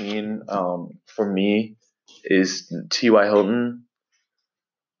 17 for me is T.Y. Hilton.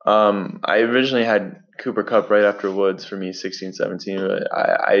 I originally had Cooper Kupp right after Woods for me, 16, 17, but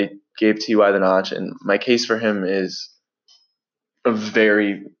I gave T.Y. the notch, and my case for him is a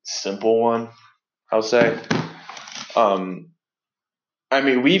very simple one, I'll say.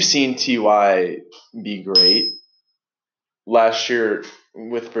 We've seen T.Y. be great. Last year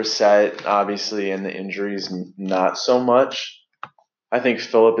with Brissett, obviously, and the injuries, not so much. I think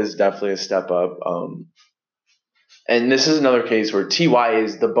Phillip is definitely a step up. And this is another case where T.Y.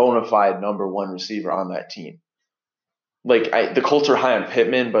 is the bona fide number 1 receiver on that team. Like, the Colts are high on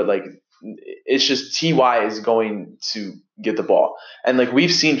Pittman, but, like, it's just T.Y. is going to get the ball. And, like,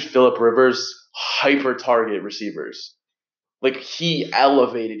 we've seen Phillip Rivers hyper target receivers. Like he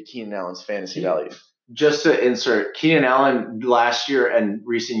elevated Keenan Allen's fantasy value. Just to insert, Keenan Allen last year and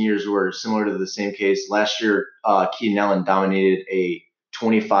recent years were similar to the same case. Last year, Keenan Allen dominated a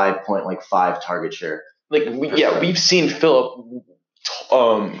 25.5 target share. We've seen Philip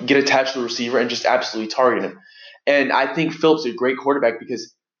get attached to the receiver and just absolutely target him. And I think Philip's a great quarterback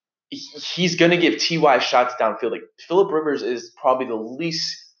because he's going to give T.Y. shots downfield. Like Philip Rivers is probably the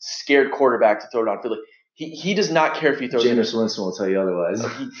least scared quarterback to throw downfield. Like, he does not care if he throws. Jameis Winston will tell you otherwise.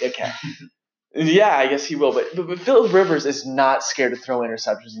 Okay. Yeah, I guess he will. But Philip Rivers is not scared to throw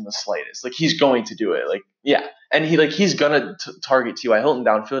interceptions in the slightest. Like he's going to do it. Like yeah, and he's gonna target T.Y. Hilton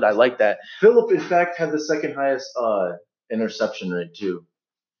downfield. I like that. Philip, in fact, had the second highest interception rate too.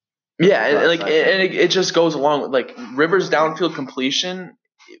 Yeah, and it just goes along with like Rivers' downfield completion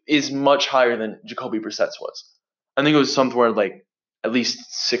is much higher than Jacoby Brissett's was. I think it was somewhere like at least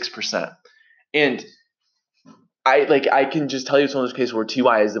 6%. And I can just tell you it's one of those cases where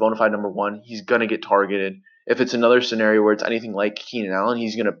T.Y. is the bona fide number one. He's gonna get targeted. If it's another scenario where it's anything like Keenan Allen,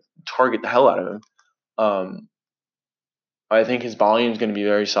 he's gonna target the hell out of him. I think his volume is gonna be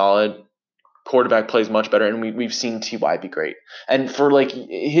very solid. Quarterback plays much better, and we've seen T.Y. be great. And for like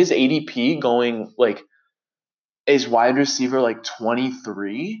his ADP going like is wide receiver like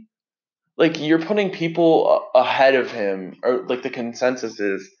 23, like you're putting people ahead of him, or like the consensus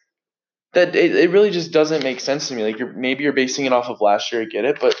is that it really just doesn't make sense to me. Like you're basing it off of last year, I get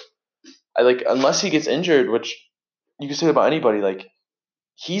it, but I like unless he gets injured, which you can say about anybody, like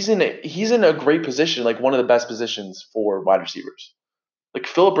he's in a great position, like one of the best positions for wide receivers. Like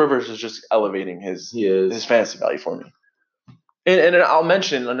Philip Rivers is just elevating his fantasy value for me. And I'll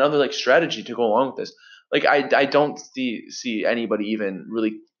mention another like strategy to go along with this. Like I don't see anybody even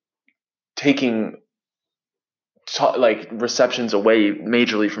really taking like receptions away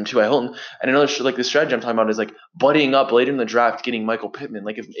majorly from T.Y. Hilton. And another like the strategy I'm talking about is like buddying up later in the draft, getting Michael Pittman.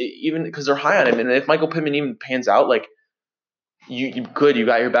 Like if even because they're high on him, and if Michael Pittman even pans out, like you got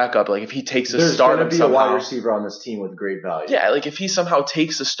your backup. Like if he takes a stardom, there's going to be a wide receiver on this team with great value. Yeah, like if he somehow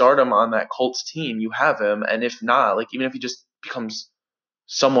takes a stardom on that Colts team, you have him. And if not, like even if he just becomes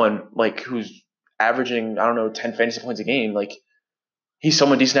someone like who's averaging 10 fantasy points a game, like he's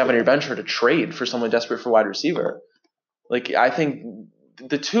someone decent to have on your bench or to trade for someone desperate for wide receiver. Like I think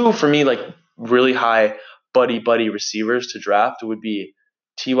the two for me, like really high buddy receivers to draft would be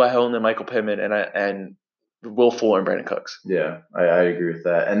T.Y. Hilton and Michael Pittman and Will Fuller and Brandon Cooks. Yeah, I agree with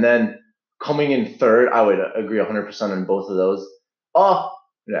that. And then coming in third, I would agree 100% on both of those. No.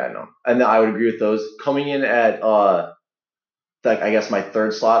 And then I would agree with those. Coming in at like I guess my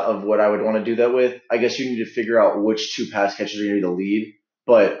third slot of what I would want to do that with, I guess you need to figure out which two pass catchers are going to be the lead.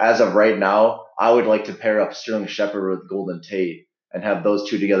 But as of right now, I would like to pair up Sterling Shepard with Golden Tate and have those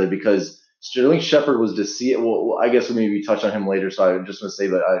two together because Sterling Shepard was deceived. Well, I guess we'll maybe touch on him later, so I just want to say,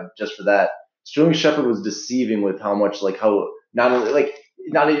 but just for that, Sterling Shepard was deceiving with how much, like how not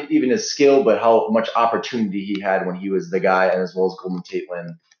even his skill, but how much opportunity he had when he was the guy, and as well as Golden Tate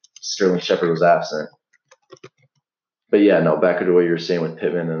when Sterling Shepard was absent. But yeah, no, back to what you were saying with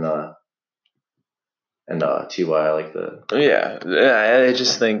Pittman and Ty. I like the I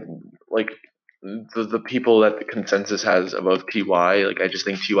just think like the people that the consensus has above Ty, like I just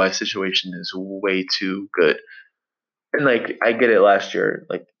think Ty's situation is way too good. And like I get it last year,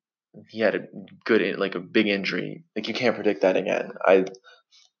 like he had a big injury. Like you can't predict that again.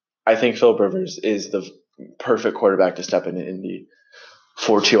 I think Philip Rivers is the perfect quarterback to step in Indy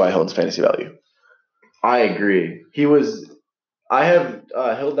for T.Y. Hilton's fantasy value. I agree. I have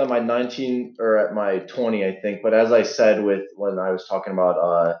Hilton at my 19 or at my 20, I think. But as I said when I was talking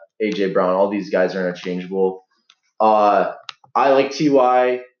about A.J. Brown, all these guys are interchangeable. I like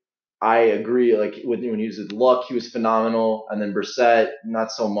Ty. I agree. Like when he was with Luck, he was phenomenal, and then Brissett,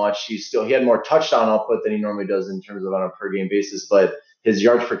 not so much. He had more touchdown output than he normally does in terms of on a per game basis, but his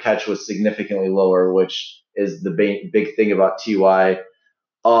yards per catch was significantly lower, which is the big thing about Ty.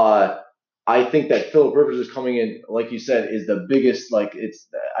 I think that Philip Rivers is coming in, like you said, is the biggest. Like it's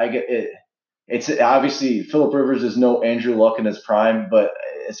obviously Philip Rivers is no Andrew Luck in his prime, but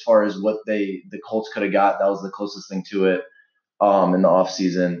as far as what the Colts could have got, that was the closest thing to it in the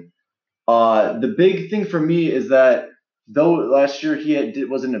offseason. The big thing for me is that though last year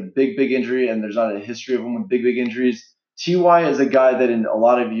wasn't a big injury, and there's not a history of him with big injuries. Ty is a guy that in a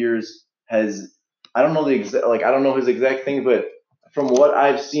lot of years has I don't know his exact thing, but from what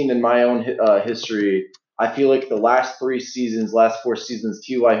I've seen in my own history, I feel like the last 4 seasons,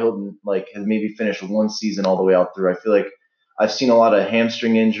 T.Y. Hilton has maybe finished one season all the way out through. I feel like I've seen a lot of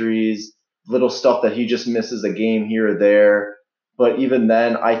hamstring injuries, little stuff that he just misses a game here or there. But even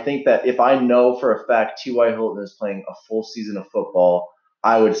then, I think that if I know for a fact T.Y. Hilton is playing a full season of football,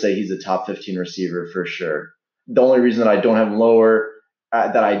 I would say he's a top 15 receiver for sure. The only reason that I don't have him lower,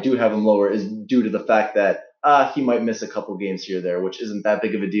 that I do have him lower, is due to the fact that he might miss a couple games here or there, which isn't that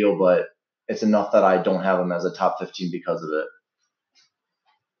big of a deal, but it's enough that I don't have him as a top 15 because of it.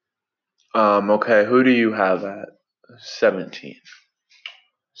 Okay, who do you have at 17?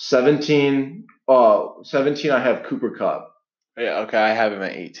 17, 17, I have Cooper Kupp. Yeah, okay, I have him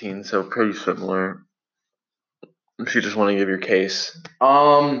at 18, so pretty similar. If you just want to give your case.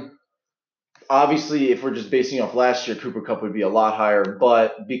 Obviously, if we're just basing off last year, Cooper Kupp would be a lot higher.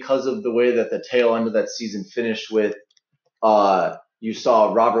 But because of the way that the tail end of that season finished with, you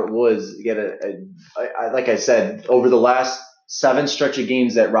saw Robert Woods get like I said, over the last 7 stretch of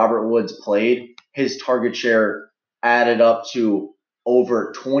games that Robert Woods played, his target share added up to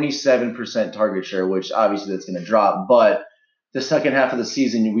over 27% target share, which obviously that's going to drop. But the second half of the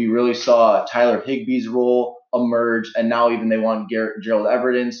season, we really saw Tyler Higbee's role emerge, and now even they want Gerald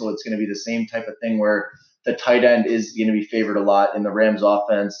Everett in, so it's going to be the same type of thing where the tight end is going to be favored a lot in the Rams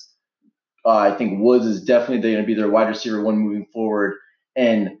offense. I think Woods is definitely going to be their wide receiver one moving forward.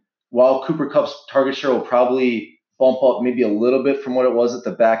 And while Cooper Kupp's target share will probably bump up maybe a little bit from what it was at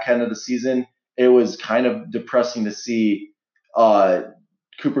the back end of the season, it was kind of depressing to see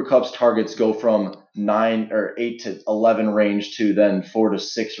Cooper Kupp's targets go from 9 or 8 to 11 range to then 4 to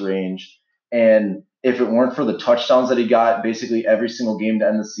 6 range. And if it weren't for the touchdowns that he got basically every single game to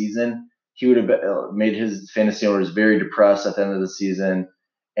end the season, he would have made his fantasy owners very depressed at the end of the season.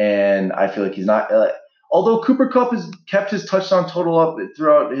 And I feel like he's not. Although Cooper Kupp has kept his touchdown total up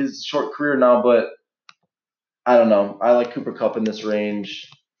throughout his short career now, but I don't know. I like Cooper Kupp in this range.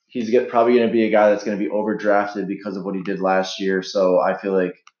 He's probably going to be a guy that's going to be overdrafted because of what he did last year. So I feel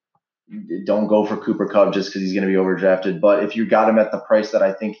like don't go for Cooper Kupp just because he's going to be overdrafted. But if you got him at the price that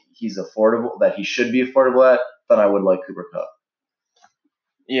I think he's affordable, that he should be affordable at, then I would like Cooper Kupp.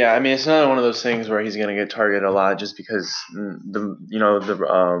 Yeah, I mean it's not one of those things where he's going to get targeted a lot just because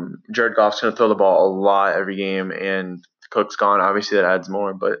Jared Goff's going to throw the ball a lot every game, and Cook's gone. Obviously, that adds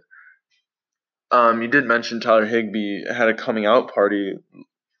more. But you did mention Tyler Higbee had a coming out party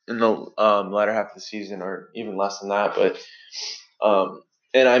in the latter half of the season, or even less than that. But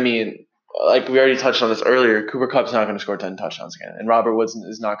and I mean, like we already touched on this earlier, Cooper Kupp's not going to score 10 touchdowns again, and Robert Woods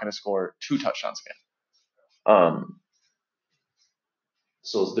is not going to score 2 touchdowns again.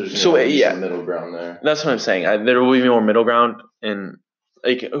 So there's going to be some middle ground there. That's what I'm saying. There will be more middle ground, and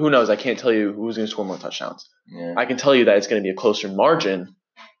like who knows? I can't tell you who's going to score more touchdowns. Yeah. I can tell you that it's going to be a closer margin.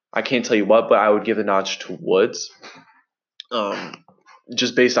 I can't tell you what, but I would give the notch to Woods,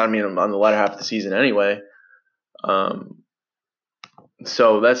 just based on on the latter half of the season anyway.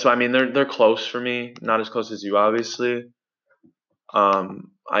 So that's why they're close for me, not as close as you, obviously.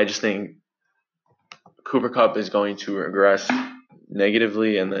 I just think Cooper Kupp is going to regress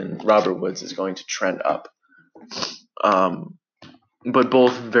negatively, and then Robert Woods is going to trend up. But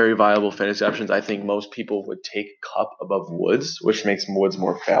both very viable fantasy options. I think most people would take Kupp above Woods, which makes Woods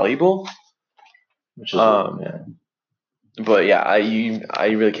more valuable. Which is yeah. But yeah, I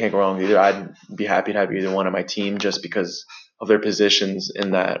really can't go wrong with either. I'd be happy to have either one on my team just because of their positions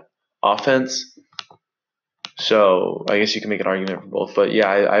in that offense. So I guess you can make an argument for both. But yeah,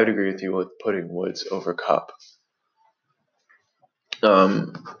 I would agree with you with putting Woods over Kupp.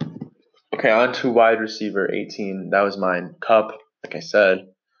 Okay, on to wide receiver 18. That was mine. Kupp, like I said.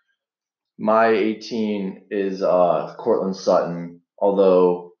 My 18 is Courtland Sutton,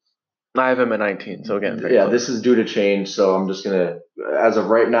 although I have him at 19. So again, yeah, close. This is due to change. So I'm just gonna, as of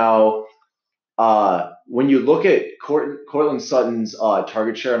right now, when you look at Courtland Sutton's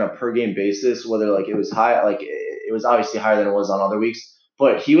target share on a per game basis, whether like it was high, like it was obviously higher than it was on other weeks,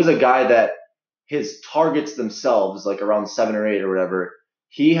 but he was a guy that his targets themselves, like around 7 or 8 or whatever,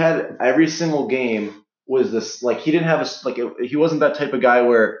 he had every single game was this, like he didn't have he wasn't that type of guy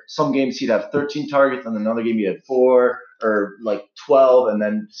where some games he'd have 13 targets and another game he had 4 or like 12 and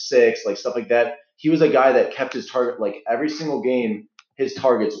then 6, like stuff like that. He was a guy that kept his target, like every single game, his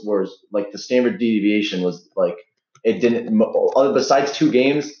targets were like the standard deviation was like, it didn't, besides 2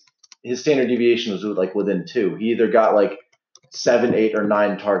 games, his standard deviation was like within 2. He either got like 7, 8, or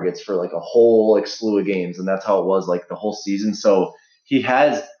 9 targets for like a whole like slew of games, and that's how it was like the whole season. So he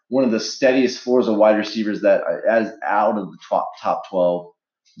has one of the steadiest floors of wide receivers that as out of the top 12.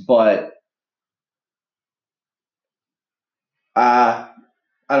 But I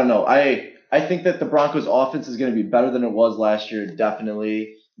don't know. I think that the Broncos offense is going to be better than it was last year.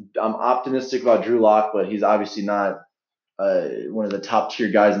 Definitely. I'm optimistic about Drew Lock, but he's obviously not one of the top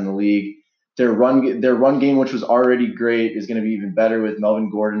tier guys in the league. Their run game, which was already great, is going to be even better with Melvin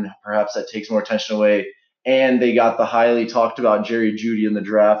Gordon. Perhaps that takes more attention away. And they got the highly talked about Jerry Jeudy in the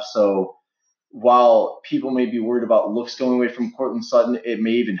draft. So while people may be worried about looks going away from Cortland Sutton, it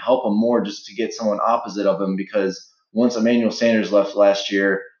may even help him more just to get someone opposite of him, because once Emmanuel Sanders left last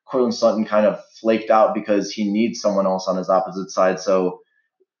year, Cortland Sutton kind of flaked out because he needs someone else on his opposite side. So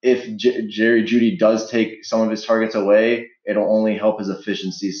if Jerry Jeudy does take some of his targets away, it'll only help his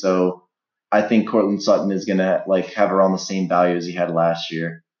efficiency. So I think Cortland Sutton is going to have around the same value as he had last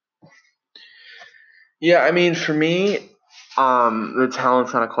year. Yeah, I mean, for me, the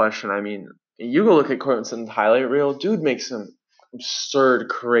talent's not a question. I mean, you go look at Cortland Sutton's highlight reel. Dude makes some absurd,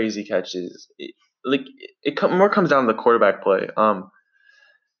 crazy catches. It more comes down to the quarterback play.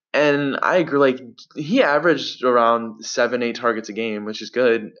 And I agree. Like, he averaged around 7-8 targets a game, which is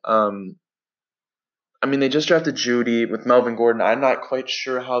good. I mean, they just drafted Jeudy with Melvin Gordon. I'm not quite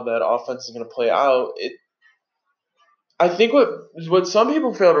sure how that offense is going to play out. I think what some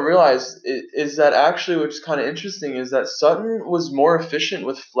people fail to realize is that actually, which is kind of interesting, is that Sutton was more efficient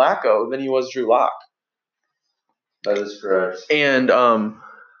with Flacco than he was Drew Lock. That is correct. And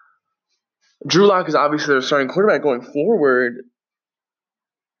Drew Lock is obviously their starting quarterback going forward.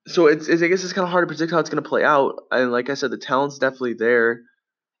 So I guess it's kind of hard to predict how it's going to play out. And like I said, the talent's definitely there.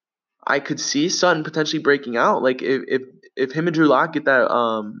 I could see Sutton potentially breaking out. Like if him and Drew Lock get that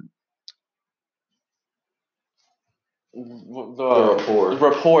the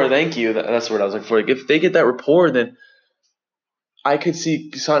rapport. Thank you. That's the word I was looking for. Like, if they get that rapport, then I could see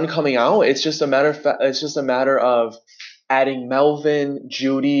Sutton coming out. It's just a matter of adding Melvin,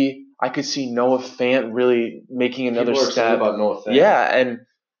 Jeudy. I could see Noah Fant really making another People are step. about Noah Fant. Yeah, and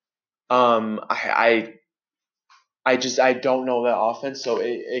I don't know that offense, so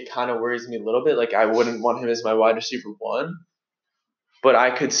it kind of worries me a little bit. Like, I wouldn't want him as my wide receiver one, but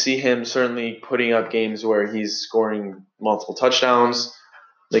I could see him certainly putting up games where he's scoring multiple touchdowns.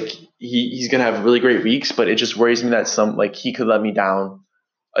 Like, he's gonna have really great weeks, but it just worries me that he could let me down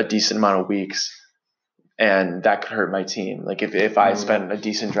a decent amount of weeks, and that could hurt my team. Like, if I spend a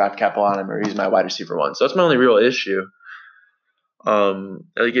decent draft capital on him, or he's my wide receiver one, so that's my only real issue.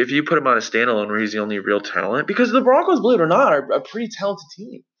 Like, if you put him on a standalone where he's the only real talent, because the Broncos, believe it or not, are a pretty talented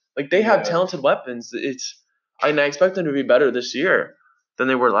team. Like, they have talented weapons. I expect them to be better this year than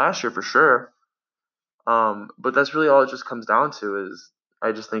they were last year for sure. But that's really all it just comes down to is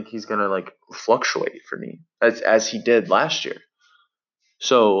I just think he's gonna fluctuate for me as he did last year.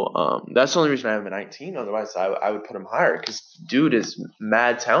 So that's the only reason I have him at 19. Otherwise, I would put him higher because dude is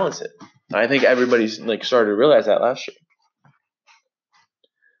mad talented. I think everybody's started to realize that last year.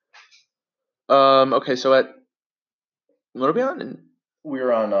 Okay, so what are we on?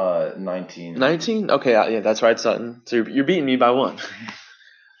 We're on 19. 19? Okay, yeah, that's right, Sutton. So you're beating me by one.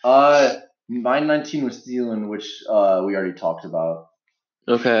 My 19 was Thielen, which we already talked about.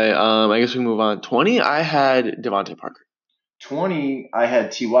 Okay, I guess we can move on. 20, I had Devontae Parker. 20, I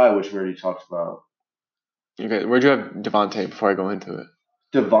had T.Y., which we already talked about. Okay, where'd you have Devontae before I go into it?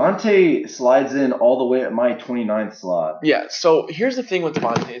 Devontae slides in all the way at my 29th slot. Yeah, so here's the thing with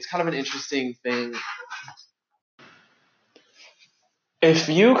Devontae. It's kind of an interesting thing. If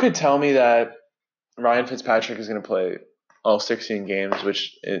you could tell me that Ryan Fitzpatrick is going to play all 16 games,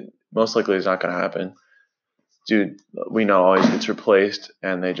 which it most likely is not going to happen, dude, we know always gets replaced,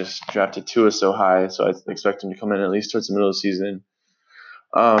 and they just drafted Tua so high, so I expect him to come in at least towards the middle of the season.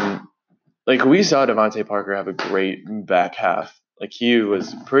 We saw Devontae Parker have a great back half. Like, he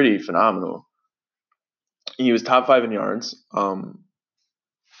was pretty phenomenal. He was top 5 in yards.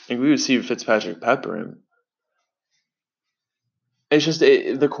 We would see Fitzpatrick pepper him. It's just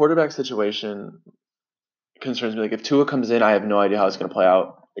the quarterback situation concerns me. Like, if Tua comes in, I have no idea how it's going to play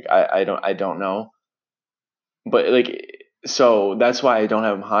out. Like, I don't know. But so that's why I don't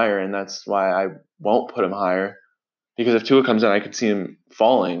have him higher, and that's why I won't put him higher. Because if Tua comes in, I could see him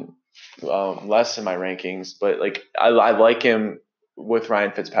falling less in my rankings. But I like him with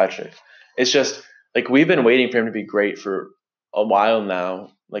Ryan Fitzpatrick. It's just we've been waiting for him to be great for a while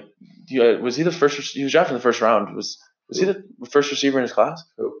now. Was he the first? He was drafted in the first round. Was he the first receiver in his class?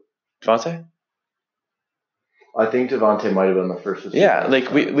 Who? Devontae? I think Devontae might have been the first receiver. Yeah,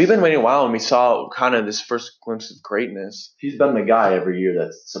 we've been waiting a while, and we saw kind of this first glimpse of greatness. He's been the guy every year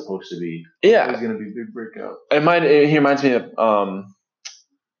that's supposed to be. Yeah, he's going to be a big breakout. He reminds me of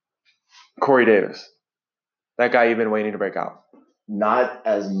Corey Davis, that guy you've been waiting to break out. Not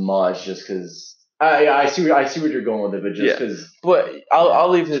as much, just because. I see what you're going with it, but just because. But I'll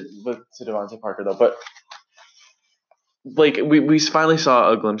leave it to Devontae Parker though. But we finally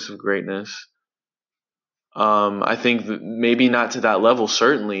saw a glimpse of greatness. I think that maybe not to that level,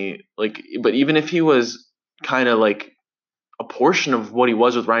 certainly. But even if he was kind of like a portion of what he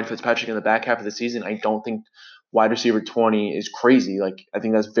was with Ryan Fitzpatrick in the back half of the season, I don't think wide receiver 20 is crazy. Like, I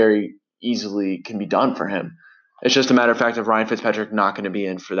think that's very easily can be done for him. It's just a matter of fact of Ryan Fitzpatrick not going to be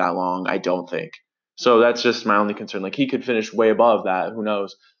in for that long, I don't think. So that's just my only concern. Like, he could finish way above that, who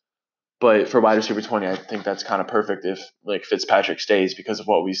knows? But for wide receiver 20, I think that's kind of perfect if like Fitzpatrick stays because of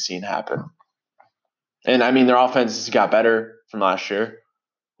what we've seen happen. And I mean, their offense got better from last year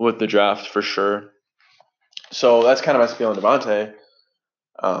with the draft for sure. So that's kind of my spiel on Devontae.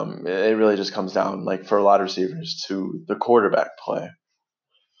 It really just comes down, like for a lot of receivers, to the quarterback play.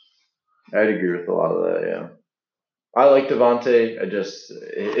 I'd agree with a lot of that. Yeah, I like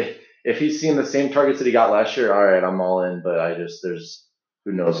Devontae. If he's seeing the same targets that he got last year, all right, I'm all in. But there's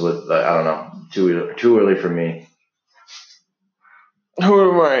who knows what I don't know. Too early for me.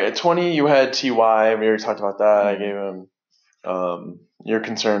 Who am I? At 20, you had Ty. We already talked about that. I gave him. Your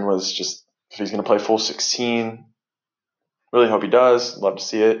concern was just if he's going to play full 16. Really hope he does. Love to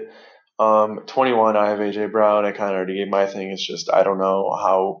see it. 21, I have AJ Brown. I kind of already gave my thing. It's just I don't know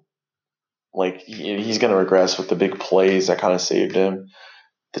how. Like he's going to regress with the big plays that kind of saved him.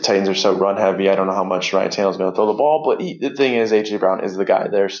 The Titans are so run heavy. I don't know how much Ryan Tannehill's going to throw the ball, but the thing is, AJ Brown is the guy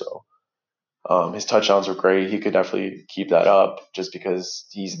there. So his touchdowns were great. He could definitely keep that up just because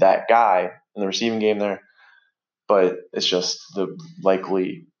he's that guy in the receiving game there. But it's just the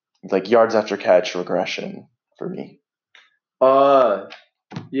likely like yards after catch regression for me.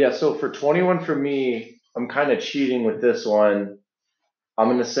 Yeah. So for 21 for me, I'm kind of cheating with this one. I'm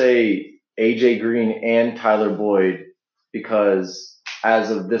gonna say AJ Green and Tyler Boyd because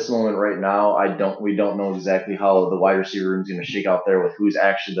as of this moment right now, we don't know exactly how the wide receiver room is gonna shake out there with who's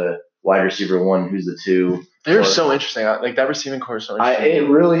actually the wide receiver one, who's the two. They're so interesting. Like that receiving core is so interesting. It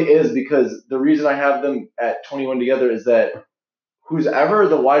really is because the reason I have them at 21 together is that who's ever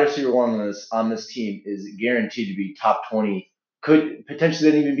the wide receiver one on this team is guaranteed to be top 20, could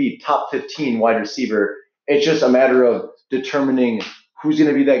potentially then even be top 15 wide receiver. It's just a matter of determining who's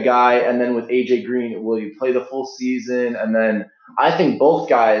going to be that guy. And then with AJ Green, will you play the full season? And then I think both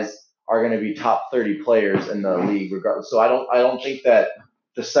guys are going to be top 30 players in the league regardless. So I don't think that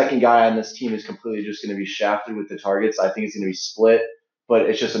the second guy on this team is completely just going to be shafted with the targets. I think it's going to be split, but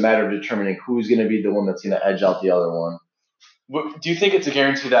it's just a matter of determining who's going to be the one that's going to edge out the other one. Do you think it's a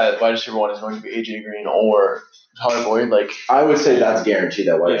guarantee that wide receiver one is going to be AJ Green or Tyler Boyd? Like I would say that's guaranteed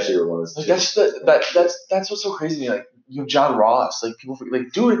that wide receiver one is. Like that's what's so crazy to me. Like you have John Ross. Like people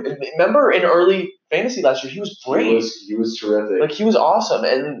like dude. Remember in early fantasy last year, he was great. He was terrific. Like he was awesome.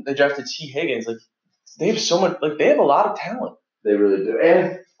 And they drafted T Higgins. Like they have so much. Like they have a lot of talent. They really do.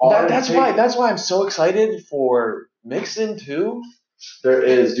 And that's why I'm so excited for Mixon too. There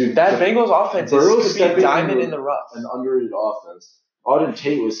is, dude. That Bengals offense is to be a diamond in the rough. An underrated offense. Auden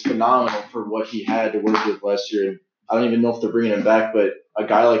Tate was phenomenal for what he had to work with last year. I don't even know if they're bringing him back, but a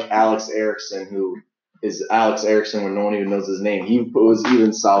guy like Alex Erickson, who is Alex Erickson when no one even knows his name, he was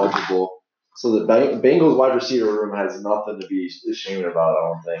even salvageable. So the Bengals wide receiver room has nothing to be ashamed about, I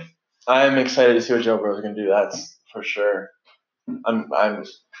don't think. I'm excited to see what Joe Burrow's going to do. That's for sure.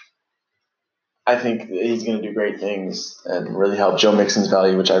 I think he's going to do great things and really help Joe Mixon's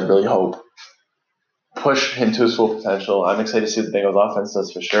value, which I really hope push him to his full potential. I'm excited to see what the Bengals offense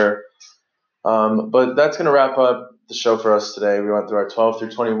does for sure. But that's going to wrap up the show for us today. We went through our 12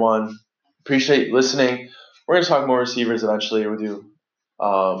 through 21. Appreciate you listening. We're going to talk more receivers eventually. We'll do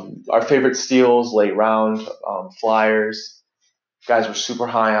our favorite steals, late round, flyers, guys we're super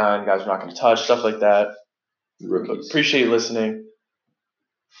high on, guys we're not going to touch, stuff like that. Rookies. Appreciate you listening.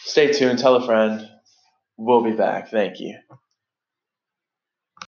 Stay tuned. Tell a friend. We'll be back. Thank you.